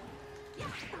 no.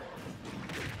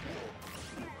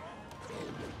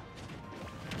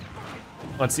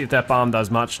 Let's see if that bomb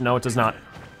does much. No, it does not.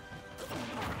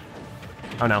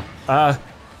 Oh no. I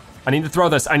need to throw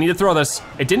this, I need to throw this.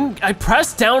 It didn't, I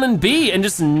pressed down and B and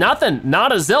just nothing,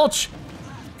 not a zilch.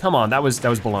 Come on, that was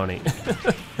baloney.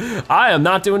 I am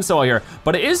not doing so well here,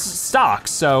 but it is stock,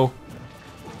 so.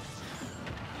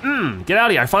 Get out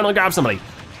of here, I finally grabbed somebody.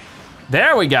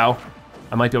 There we go.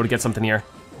 I might be able to get something here.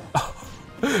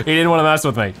 He didn't want to mess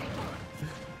with me.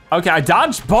 Okay, I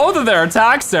dodged both of their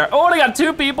attacks there. Oh, and I got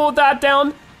 2 people with that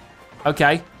down.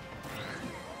 Okay.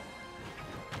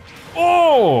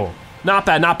 Oh, not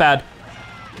bad, not bad.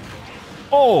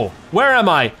 Oh, where am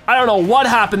I? I don't know what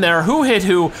happened there, who hit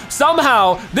who.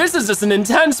 Somehow, this is just an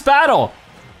intense battle.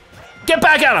 Get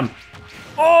back at him.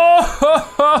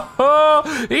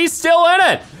 Oh, he's still in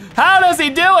it. How does he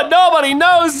do it? Nobody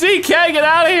knows. DK, get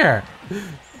out of here.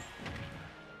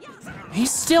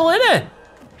 He's still in it.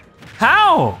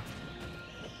 How?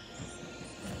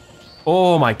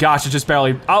 Oh my gosh, it just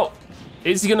barely, oh.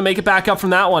 Is he gonna make it back up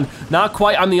from that one? Not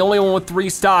quite, I'm the only one with 3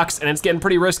 stocks and it's getting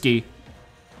pretty risky.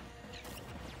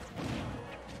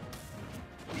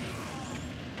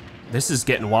 This is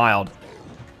getting wild.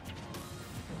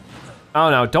 Oh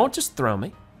no, don't just throw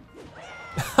me.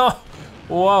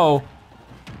 Whoa.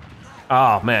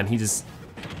 Oh man, he just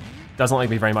doesn't like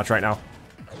me very much right now.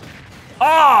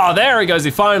 Oh, there he goes,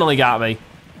 he finally got me.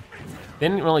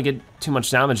 Didn't really get too much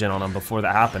damage in on him before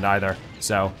that happened either,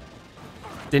 so.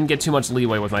 Didn't get too much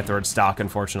leeway with my 3rd stock,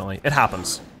 unfortunately. It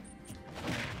happens.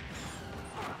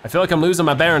 I feel like I'm losing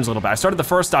my Barons a little bit. I started the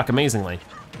 1st stock amazingly.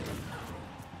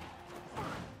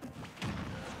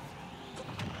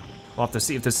 We'll have to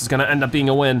see if this is gonna end up being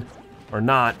a win or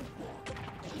not.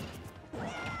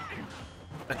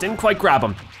 I didn't quite grab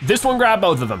him. This one grabbed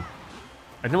both of them.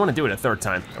 I didn't want to do it a 3rd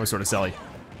time. That was sort of silly.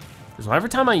 Because every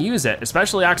time I use it,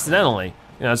 especially accidentally,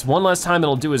 you know, it's one less time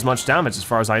it'll do as much damage as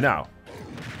far as I know.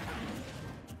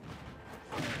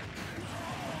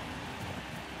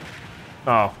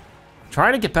 Oh,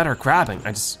 trying to get better at grabbing.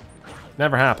 I just,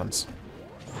 never happens.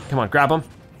 Come on, grab him.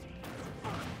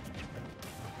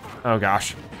 Oh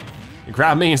gosh. You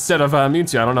grabbed me instead of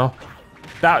Mewtwo, I don't know.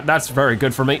 That's very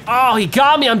good for me. Oh, he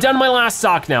got me, I'm down to my last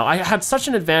stock now. I had such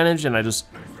an advantage and I just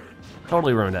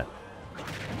totally ruined it.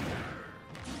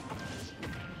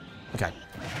 Okay.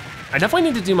 I definitely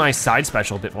need to do my side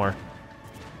special a bit more.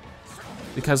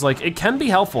 Because like, it can be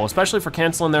helpful, especially for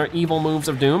canceling their evil moves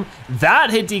of doom.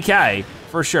 That hit DK,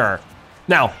 for sure.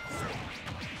 Now,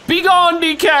 be gone,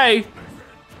 DK!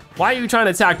 Why are you trying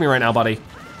to attack me right now, buddy?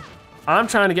 I'm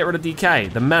trying to get rid of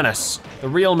DK, the menace, the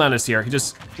real menace here. He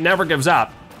just never gives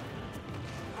up.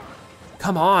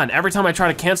 Come on, every time I try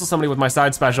to cancel somebody with my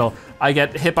side special, I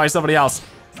get hit by somebody else.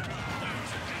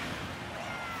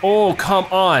 Oh, come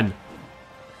on.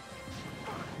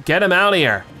 Get him out of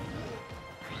here.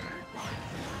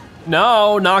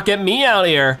 No, not get me out of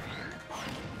here.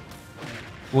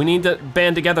 We need to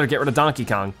band together to get rid of Donkey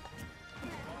Kong.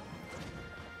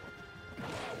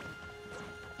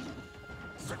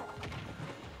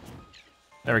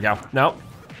 There we go. No,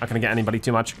 not gonna get anybody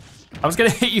too much. I was gonna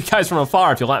hit you guys from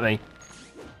afar if you let me.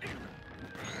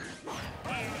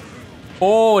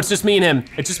 Oh, it's just me and him.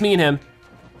 It's just me and him.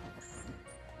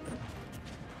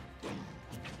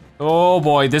 Oh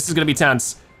boy, this is gonna be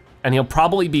tense. And he'll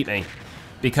probably beat me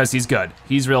because he's good.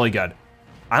 He's really good.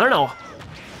 I don't know.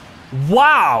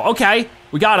 Wow, okay,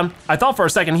 we got him. I thought for a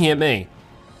second he hit me.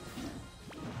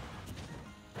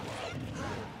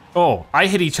 Oh, I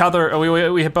hit each other,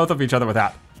 we hit both of each other with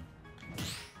that.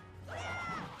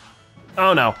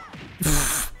 Oh no.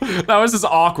 That was just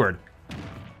awkward.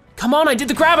 Come on, I did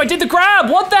the grab,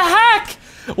 what the heck?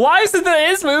 Why is it that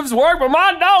his moves work, but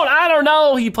mine don't? I don't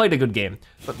know, he played a good game.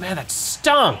 But man, that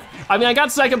stunk. I mean, I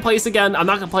got second place again, I'm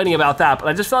not complaining about that, but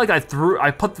I just felt like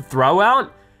I put the throw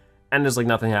out and just like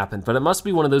nothing happened. But it must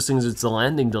be one of those things, it's a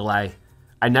landing delay.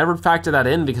 I never factor that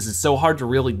in because it's so hard to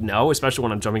really know, especially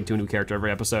when I'm jumping to a new character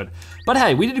every episode. But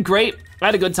hey, we did great. I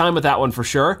had a good time with that one for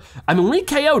sure. I mean, we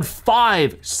KO'd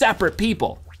 5 separate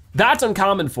people. That's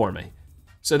uncommon for me.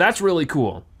 So that's really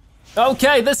cool.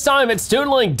 Okay, this time it's Toon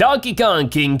Link, Donkey Kong,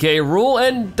 King K. Rool,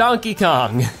 and Donkey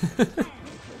Kong.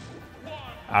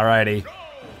 Alrighty.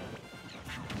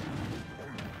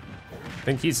 I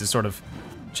think he's just sort of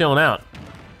chilling out.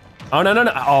 Oh, no, no,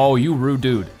 no. Oh, you rude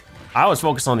dude. I was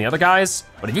focused on the other guys,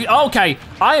 but if you, okay,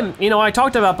 I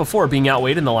talked about before being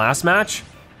outweighed in the last match.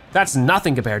 That's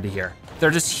nothing compared to here. They're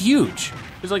just huge.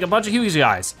 There's like a bunch of huge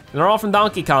guys, and they're all from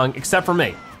Donkey Kong, except for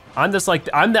me. I'm just like,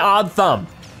 I'm the odd thumb.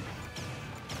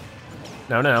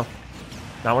 No, no, no,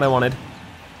 not what I wanted,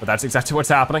 but that's exactly what's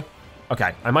happening.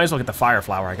 Okay, I might as well get the fire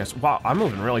flower, I guess. Wow, I'm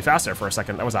moving really fast there for a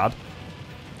second, that was odd.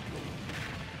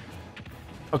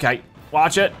 Okay,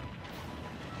 watch it.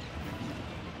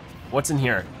 What's in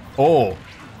here? Oh,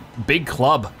 big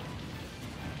club.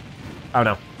 Oh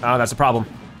no, oh, that's a problem.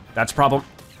 That's a problem.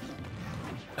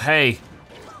 Hey,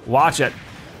 watch it.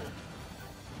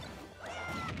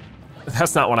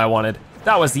 That's not what I wanted.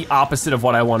 That was the opposite of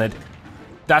what I wanted.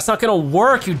 That's not gonna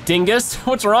work, you dingus.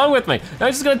 What's wrong with me? Now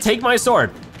he's just gonna take my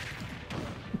sword.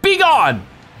 Be gone!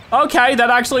 Okay, that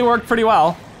actually worked pretty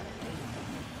well.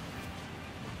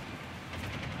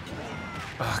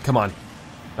 Oh, come on.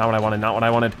 Not what I wanted, not what I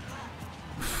wanted.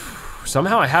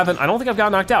 Somehow I don't think I've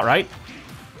got knocked out, right?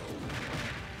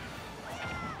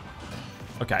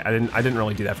 Okay, I didn't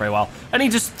really do that very well. And he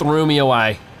just threw me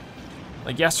away.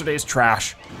 Like yesterday's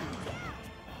trash.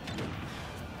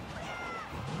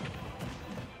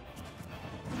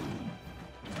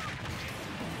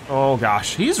 Oh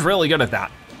gosh, he's really good at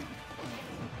that.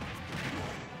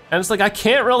 And it's like, I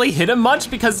can't really hit him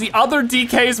much because the other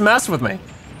DKs mess with me.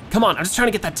 Come on, I'm just trying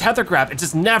to get that tether grab. It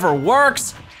just never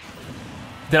works.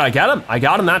 Did I get him? I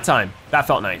got him that time. That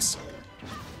felt nice.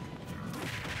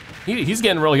 He's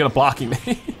getting really good at blocking me.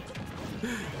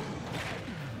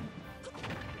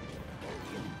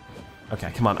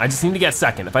 Okay, come on, I just need to get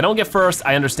second. If I don't get first,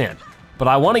 I understand. But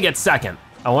I wanna get second.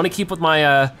 I wanna keep with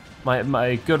my,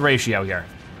 my good ratio here.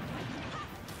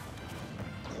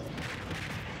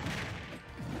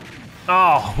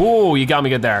 Oh, ooh, you got me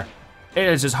good there. It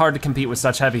is just hard to compete with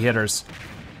such heavy hitters,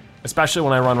 especially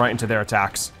when I run right into their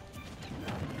attacks.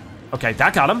 Okay,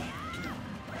 that got him.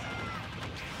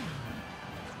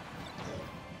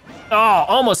 Oh,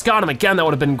 almost got him again, that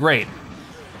would have been great.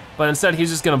 But instead, he's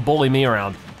just gonna bully me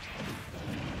around.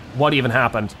 What even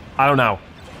happened? I don't know.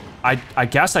 I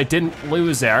guess I didn't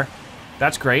lose there.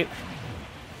 That's great.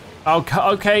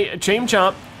 Okay, chain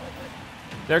jump.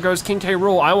 There goes King K.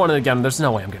 Rool. I want it again. There's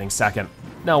no way I'm getting second.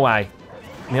 No way.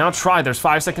 I mean, I'll try. There's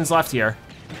 5 seconds left here.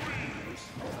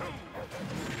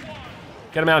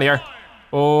 Get him out of here.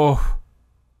 Oh,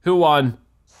 who won?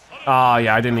 Oh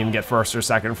yeah, I didn't even get first or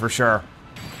second for sure.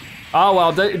 Oh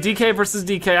well, DK versus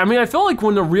DK. I mean, I feel like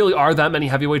when there really are that many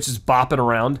heavyweights just bopping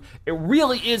around, it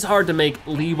really is hard to make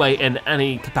leeway in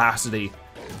any capacity.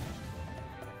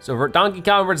 So for Donkey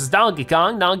Kong versus Donkey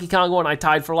Kong won, I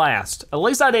tied for last. At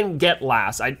least I didn't get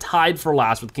last, I tied for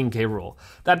last with King K. Rool.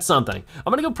 That's something.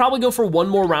 I'm gonna probably go for one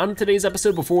more round in today's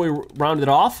episode before we round it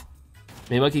off.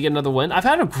 Maybe I could get another win. I've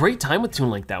had a great time with Toon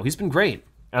Link though, he's been great.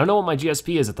 I don't know what my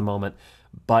GSP is at the moment,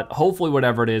 but hopefully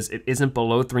whatever it isn't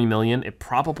below 3 million. It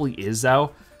probably is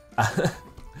though.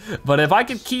 But if I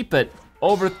could keep it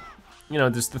over, you know,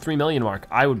 just the 3 million mark,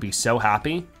 I would be so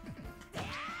happy.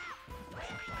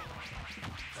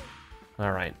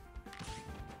 All right.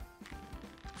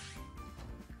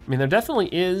 I mean, there definitely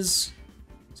is.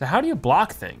 So how do you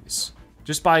block things?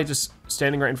 Just by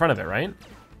standing right in front of it, right?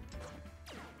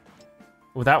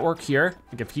 Would that work here?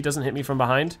 Like if he doesn't hit me from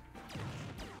behind?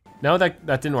 No, that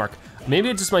didn't work. Maybe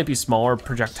it just might be smaller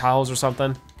projectiles or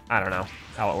something. I don't know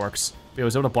how it works. It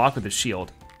was able to block with his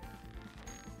shield.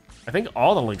 I think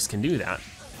all the Links can do that.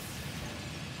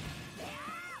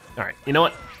 All right, you know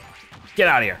what? Get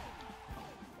out of here.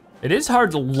 It is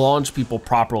hard to launch people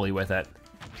properly with it.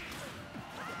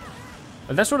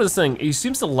 But that's sort of the thing. He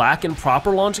seems to lack in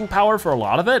proper launching power for a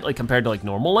lot of it, like compared to like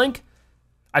normal Link.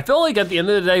 I feel like at the end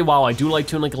of the day, while I do like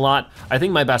Toon Link a lot, I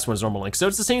think my best one is normal Link. So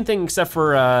it's the same thing except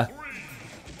for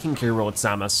King K. Rool with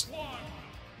Samus.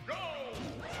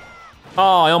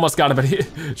 Oh, I almost got it,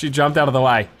 but she jumped out of the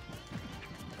way.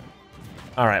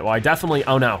 All right, well I definitely,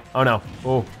 oh no.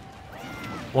 Oh,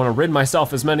 wanna rid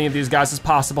myself as many of these guys as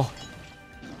possible.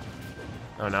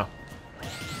 Oh no.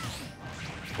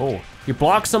 Oh, he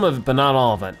blocked some of it, but not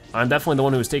all of it. I'm definitely the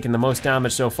one who's taken the most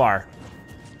damage so far.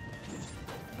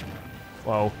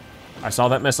 Whoa, I saw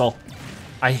that missile.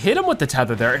 I hit him with the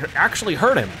tether there. It actually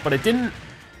hurt him, but it didn't.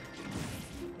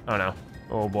 Oh no,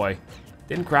 oh boy.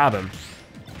 Didn't grab him.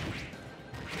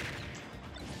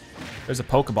 There's a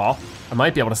Pokeball. I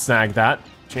might be able to snag that.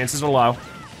 Chances are low.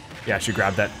 Yeah, she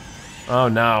grabbed it. Oh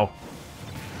no.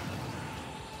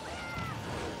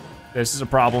 This is a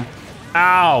problem.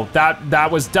 Ow,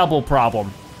 that was double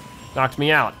problem. Knocked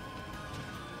me out.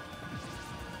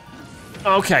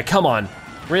 Okay, come on.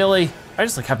 Really? I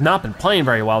just like have not been playing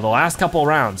very well the last couple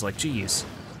rounds, like geez.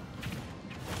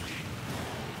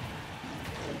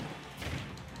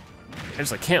 I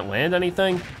just like can't land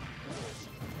anything.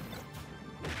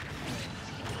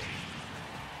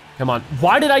 Come on,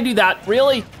 why did I do that,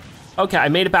 really? Okay, I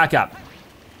made it back up.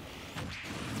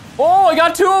 Oh, I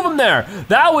got two of them there.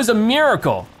 That was a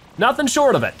miracle. Nothing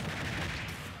short of it.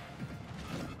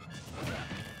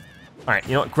 All right,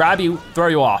 you know what, grab you, throw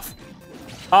you off.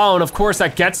 Oh, and of course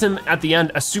that gets him at the end,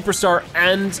 a superstar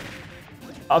and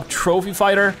a trophy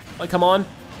fighter. Like, come on.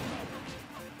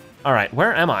 All right,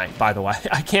 where am I, by the way?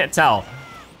 I can't tell.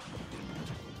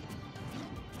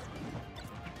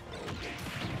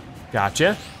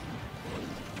 Gotcha.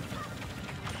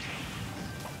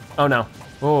 Oh no.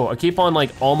 Oh, I keep on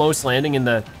like almost landing in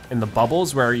the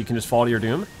bubbles where you can just fall to your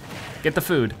doom. Get the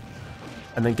food,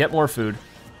 and then get more food.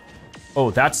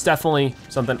 Oh, that's definitely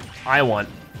something I want.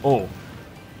 Oh,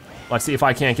 let's see if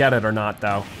I can't get it or not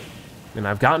though. And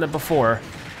I've gotten it before.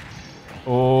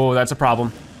 Oh, that's a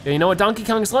problem. Yeah, you know what, Donkey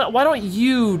Kong, why don't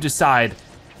you decide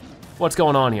what's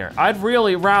going on here? I'd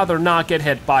really rather not get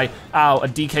hit by, a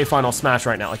DK Final Smash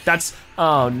right now. Like that's,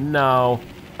 oh no.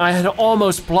 I had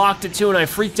almost blocked it too and I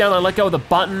freaked out, I let go of the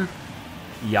button.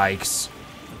 Yikes.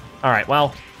 All right,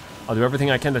 well, I'll do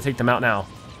everything I can to take them out now.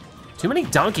 Too many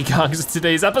Donkey Kongs in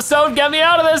today's episode, get me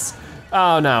out of this!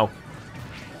 Oh no.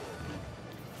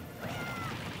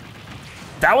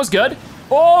 That was good.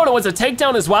 Oh, and it was a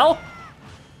takedown as well?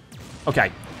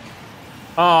 Okay.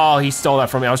 Oh, he stole that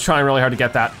from me. I was trying really hard to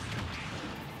get that.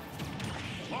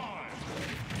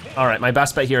 All right, my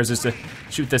best bet here is just to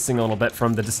shoot this thing a little bit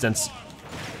from the distance.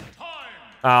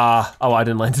 Oh, I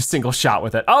didn't land a single shot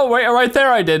with it. Oh, wait, right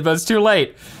there I did, but it's too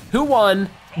late. Who won?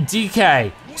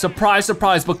 DK. Surprise,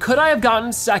 surprise, but could I have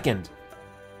gotten second?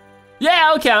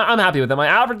 Yeah, okay, I'm happy with it. My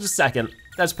average is second.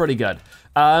 That's pretty good.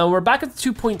 We're back at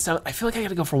the 2.7. I feel like I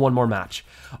gotta go for one more match.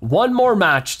 One more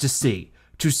match to see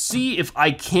if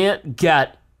I can't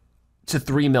get to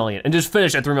 3 million and just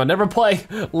finish at 3 million. Never play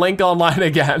Link Online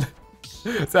again.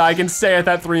 So I can stay at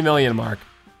that 3 million mark.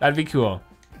 That'd be cool.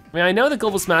 I mean, I know that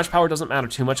global smash power doesn't matter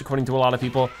too much according to a lot of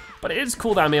people, but it is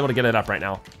cool that I'm able to get it up right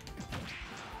now.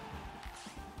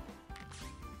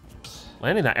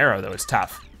 Landing that arrow though is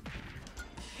tough.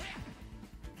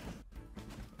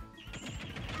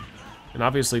 And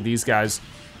obviously these guys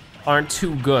aren't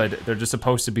too good. They're just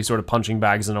supposed to be sort of punching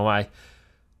bags in a way.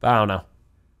 But I don't know.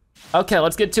 Okay,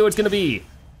 let's get to it. It's gonna be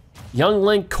Young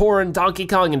Link, Corrin, Donkey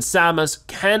Kong, and Samus.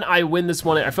 Can I win this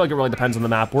one? I feel like it really depends on the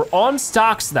map. We're on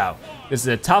stocks though. This is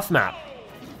a tough map.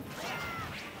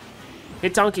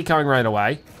 Hit Donkey Kong right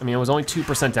away. I mean, it was only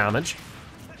 2% damage.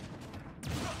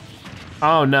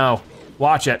 Oh no,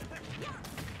 watch it.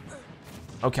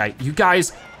 Okay, you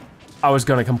guys, I was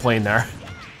gonna complain there.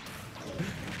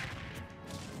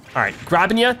 All right,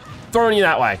 grabbing you, throwing you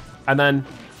that way. And then,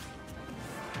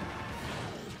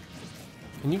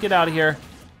 can you get out of here?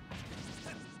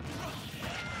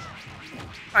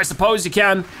 I suppose you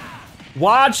can.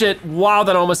 Watch it. Wow,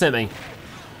 that almost hit me.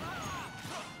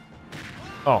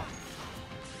 Oh.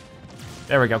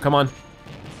 There we go, come on.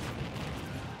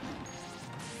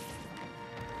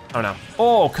 Oh no.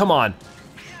 Oh, come on.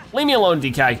 Leave me alone,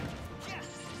 DK.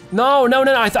 No,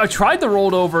 I tried to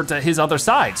roll over to his other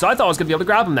side, so I thought I was gonna be able to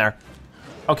grab him there.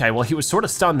 Okay, well he was sort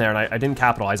of stunned there and I didn't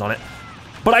capitalize on it.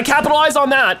 But I capitalized on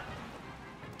that.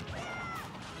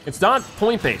 It's not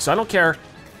point-based, so I don't care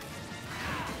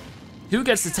who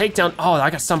gets the takedown. Oh, I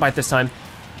got sunbite this time.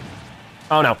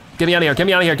 Oh no, get me out of here, get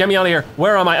me out of here, get me out of here.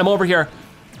 Where am I? I'm over here.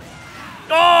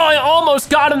 Oh, I almost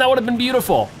got him, that would have been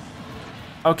beautiful.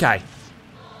 Okay.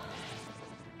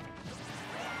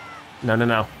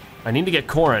 No. I need to get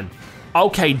Chrom.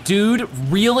 Okay, dude,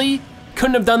 really?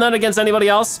 Couldn't have done that against anybody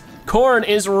else? Chrom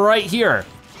is right here.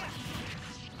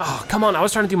 Oh, come on, I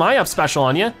was trying to do my up special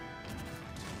on you.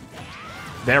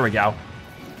 There we go.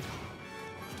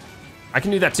 I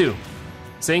can do that too.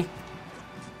 See?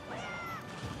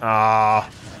 Oh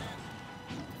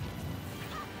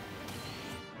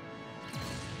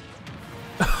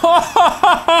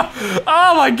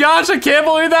my gosh, I can't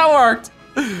believe that worked.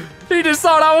 He just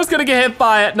thought I was gonna get hit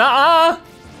by it. Nuh-uh.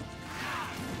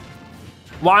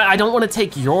 Why, I don't wanna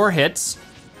take your hits.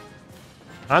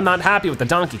 I'm not happy with the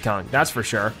Donkey Kong, that's for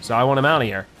sure. So I want him out of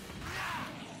here.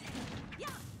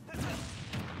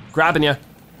 Grabbing you,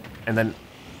 and then,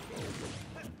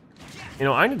 you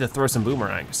know, I need to throw some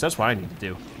boomerangs. That's what I need to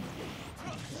do.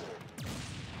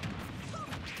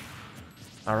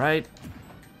 All right.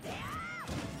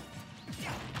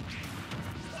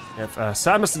 If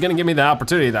Samus is gonna give me the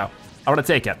opportunity though, I wanna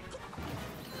take it.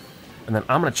 And then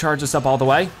I'm gonna charge this up all the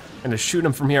way and just shoot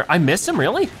him from here. I missed him,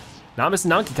 really? Not missing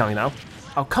Donkey Kong now.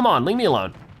 Oh, come on, leave me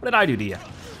alone. What did I do to you?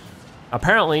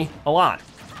 Apparently, a lot.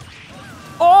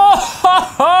 Oh,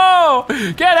 ho,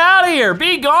 ho! Get out of here,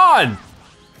 be gone!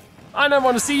 I never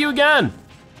wanna see you again.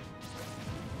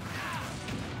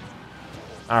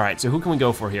 All right, so who can we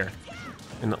go for here?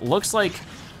 And it looks like,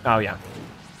 oh yeah,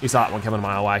 he saw that one coming a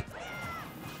mile away.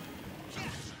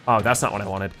 Oh, that's not what I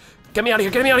wanted. Get me out of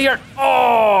here, get me out of here!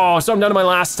 Oh, so I'm down to my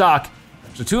last stock.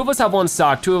 So two of us have one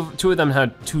stock, two of them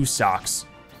had two stocks.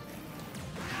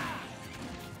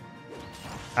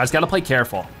 I just gotta play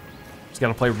careful. Just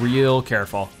gotta play real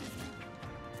careful.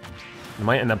 It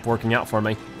might end up working out for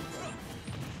me.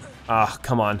 Ah,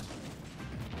 come on.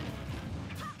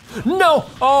 No!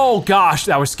 Oh gosh,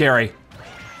 that was scary.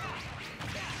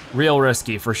 Real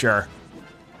risky for sure.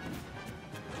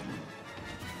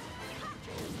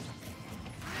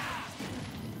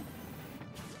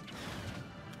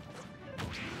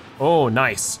 Oh,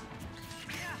 nice.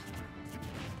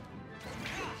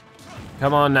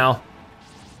 Come on now.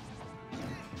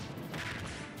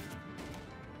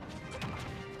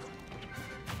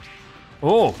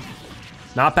 Oh,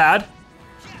 not bad.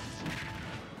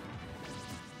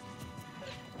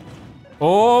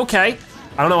 Okay.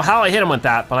 I don't know how I hit him with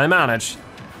that, but I managed.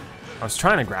 I was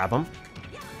trying to grab him.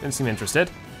 Didn't seem interested.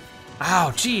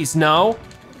 Ow, geez, no.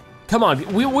 Come on,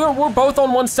 we're both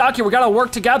on one stock here. We gotta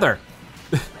work together.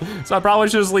 So I probably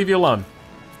should just leave you alone.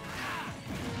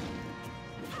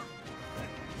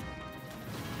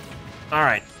 All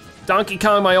right, Donkey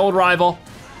Kong, my old rival.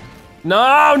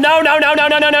 No, no, no, no, no,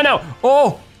 no, no, no, no.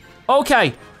 Oh,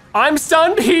 okay. I'm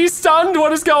stunned, he's stunned.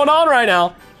 What is going on right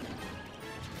now?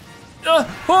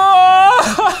 Oh!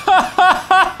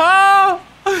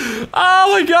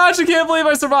 Oh my gosh, I can't believe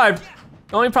I survived.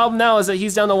 The only problem now is that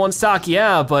he's down to one stock,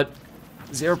 yeah, but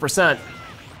 0%.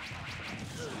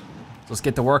 Let's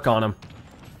get to work on him.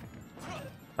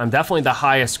 I'm definitely the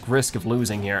highest risk of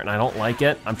losing here, and I don't like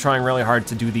it. I'm trying really hard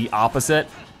to do the opposite.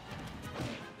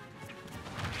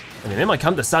 I mean, it might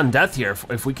come to sudden death here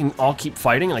if we can all keep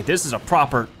fighting. Like, this is a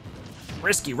proper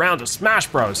risky round of Smash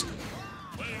Bros.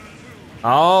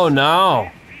 Oh no.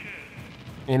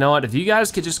 You know what, if you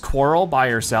guys could just quarrel by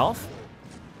yourself,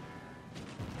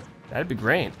 that'd be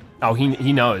great. Oh,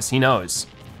 he knows, he knows.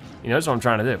 He knows what I'm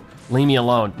trying to do. Leave me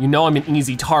alone. You know I'm an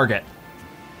easy target.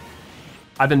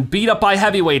 I've been beat up by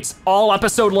heavyweights all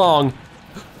episode long.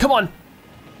 Come on.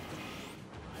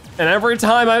 And every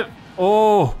time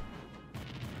oh.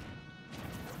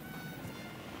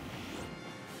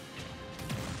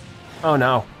 Oh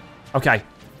no. Okay,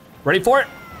 ready for it?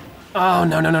 Oh,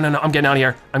 no, no, no, no, no, I'm getting out of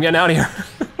here. I'm getting out of here.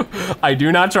 I do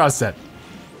not trust it.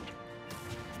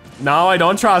 No, I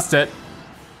don't trust it.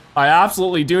 I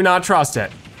absolutely do not trust it.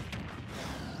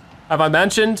 Have I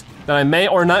mentioned that I may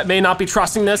or may not be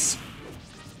trusting this?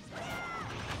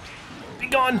 Be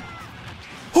gone.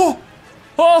 Oh,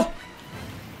 oh.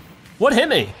 What hit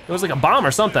me? It was like a bomb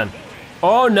or something.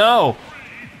 Oh no.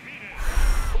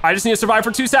 I just need to survive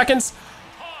for 2 seconds.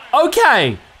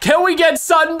 Okay, can we get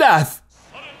sudden death?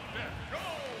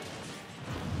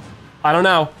 I don't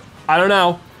know, I don't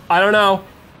know, I don't know.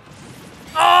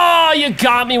 Oh, you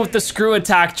got me with the screw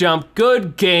attack jump.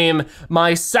 Good game.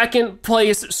 My second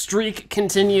place streak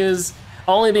continues,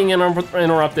 only being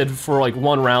interrupted for like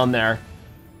 1 round there.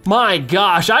 My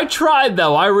gosh, I tried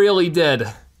though, I really did.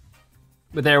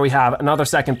 But there we have another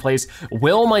second place.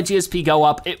 Will my GSP go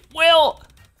up? It will.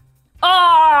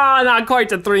 Ah, not quite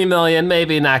to 3 million,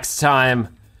 maybe next time.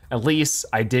 At least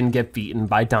I didn't get beaten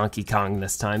by Donkey Kong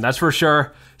this time, that's for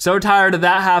sure. So tired of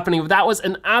that happening. That was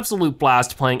an absolute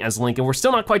blast playing as Link, and we're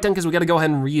still not quite done because we gotta go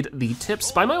ahead and read the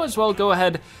tips, but I might as well go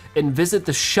ahead and visit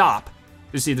the shop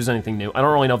to see if there's anything new. I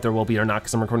don't really know if there will be or not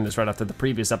because I'm recording this right after the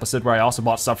previous episode where I also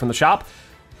bought stuff from the shop.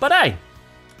 But hey,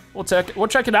 we'll check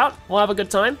it out. We'll have a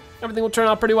good time. Everything will turn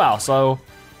out pretty well, so.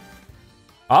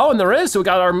 Oh, and there is, so we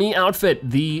got our Mii outfit,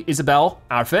 the Isabelle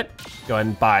outfit. Go ahead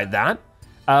and buy that.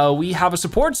 We have a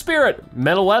support spirit,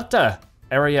 Metaletta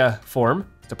area form.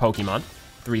 It's a Pokemon,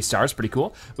 3 stars, pretty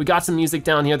cool. We got some music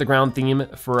down here, the ground theme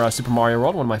for Super Mario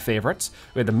World, one of my favorites.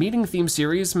 We have the meeting theme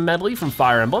series medley from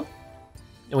Fire Emblem.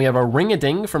 And we have a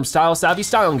ring-a-ding from Style Savvy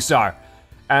Styling Star.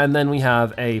 And then we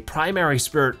have a primary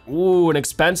spirit, ooh, an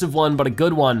expensive one, but a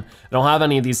good one. I don't have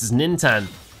any of these, is Ninten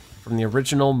from the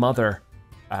original Mother,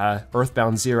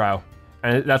 Earthbound Zero.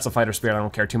 And that's a fighter spirit I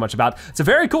don't care too much about. So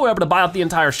very cool, we're able to buy out the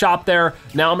entire shop there.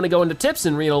 Now I'm gonna go into tips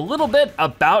and read a little bit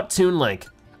about Toon Link.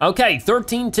 Okay,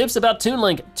 13 tips about Toon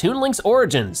Link. Toon Link's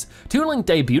origins. Toon Link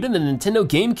debuted in the Nintendo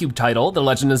GameCube title, The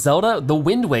Legend of Zelda: The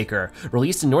Wind Waker,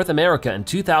 released in North America in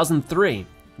 2003.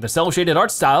 The cel-shaded art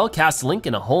style casts Link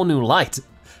in a whole new light.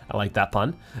 I like that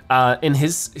pun. In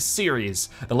his series,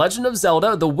 The Legend of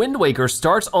Zelda: The Wind Waker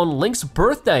starts on Link's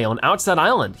birthday on Outset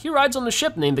Island. He rides on a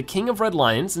ship named the King of Red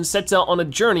Lions and sets out on a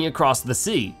journey across the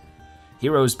sea.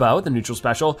 Hero's Bow, the neutral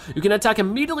special, you can attack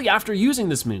immediately after using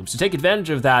this move, so take advantage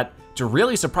of that to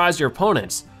really surprise your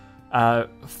opponents.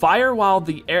 Fire while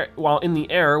in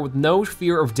the air with no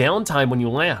fear of downtime when you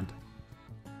land.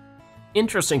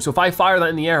 Interesting, so if I fire that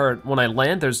in the air when I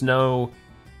land, there's no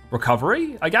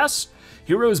recovery, I guess?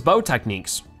 Hero's Bow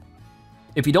techniques.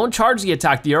 If you don't charge the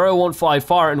attack, the arrow won't fly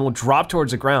far and will drop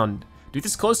towards the ground. Do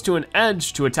this close to an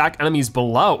edge to attack enemies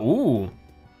below. Ooh.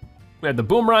 We have the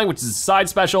Boomerang, which is a side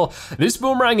special. This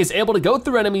Boomerang is able to go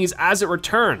through enemies as it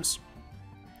returns.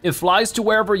 It flies to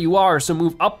wherever you are, so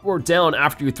move up or down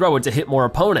after you throw it to hit more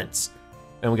opponents.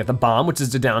 And we got the Bomb, which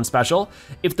is the down special.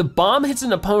 If the bomb hits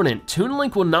an opponent, Toon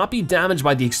Link will not be damaged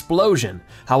by the explosion.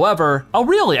 However, oh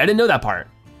really, I didn't know that part.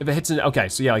 If it hits okay,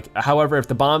 so yeah, however, if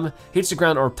the bomb hits the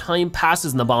ground or time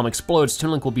passes and the bomb explodes,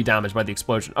 Toon Link will be damaged by the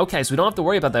explosion. Okay, so we don't have to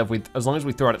worry about that as long as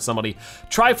we throw it at somebody.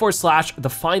 Triforce Slash, the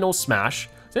final smash.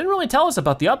 They didn't really tell us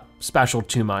about the up special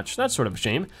too much. That's sort of a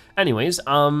shame. Anyways,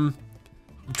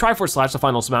 Triforce Slash, the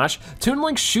final smash. Toon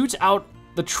Link shoots out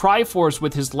the Triforce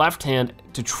with his left hand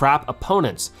to trap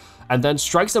opponents, and then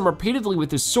strikes them repeatedly with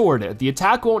his sword. The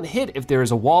attack won't hit if there is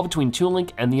a wall between Toon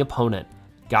Link and the opponent.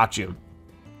 Got you.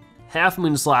 Half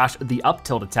Moon Slash, the up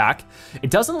tilt attack. It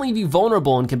doesn't leave you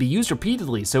vulnerable and can be used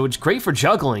repeatedly, so it's great for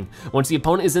juggling. Once the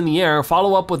opponent is in the air,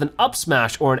 follow up with an up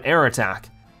smash or an air attack.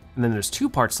 And then there's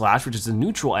Two-Part Slash, which is a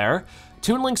neutral air.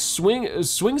 Toon Link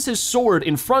swings his sword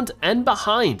in front and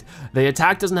behind. The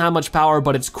attack doesn't have much power,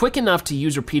 but it's quick enough to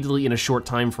use repeatedly in a short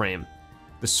time frame.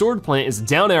 The Sword Plant is a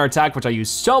down air attack, which I use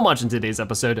so much in today's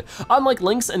episode. Unlike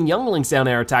Link's and Young Link's down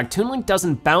air attack, Toon Link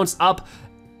doesn't bounce up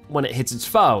when it hits its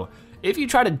foe. If you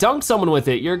try to dunk someone with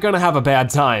it, you're gonna have a bad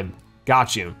time.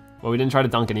 Got you. Well, we didn't try to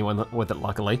dunk anyone with it,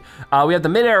 luckily. We have the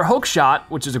mid-air hook shot,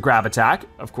 which is a grab attack.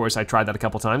 Of course, I tried that a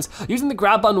couple times. Using the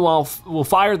grab button will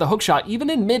fire the hook shot even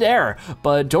in mid-air,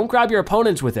 but don't grab your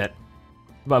opponents with it.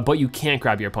 But you can't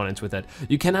grab your opponents with it.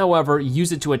 You can, however,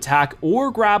 use it to attack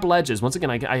or grab ledges. Once again,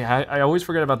 I always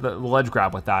forget about the ledge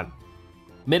grab with that.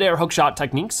 Mid-air hook shot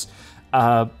techniques.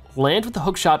 Land with the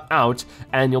hook shot out,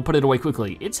 and you'll put it away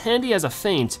quickly. It's handy as a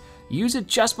feint. Use it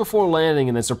just before landing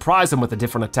and then surprise them with a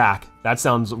different attack. That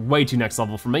sounds way too next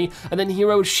level for me. And then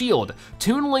Hero's Shield.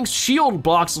 Toon Link's shield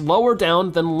blocks lower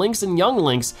down than Link's and Young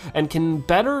Link's and can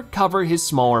better cover his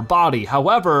smaller body.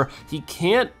 However, he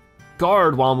can't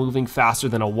guard while moving faster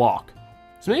than a walk.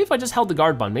 So maybe if I just held the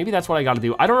guard button, maybe that's what I gotta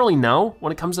do. I don't really know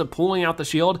when it comes to pulling out the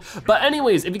shield. But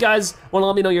anyways, if you guys wanna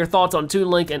let me know your thoughts on Toon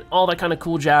Link and all that kind of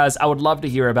cool jazz, I would love to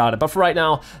hear about it. But for right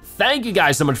now, thank you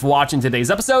guys so much for watching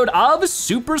today's episode of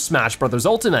Super Smash Bros.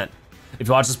 Ultimate. If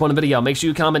you watched this one video, make sure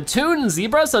you comment Toon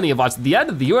Zebra so you've watched the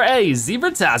end of the you're a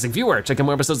Zebra-tastic viewer. Check out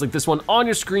more episodes like this one on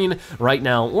your screen right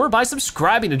now, or by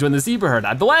subscribing to join the Zebra Herd.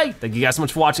 Either way, thank you guys so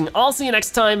much for watching. I'll see you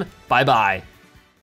next time. Bye-bye.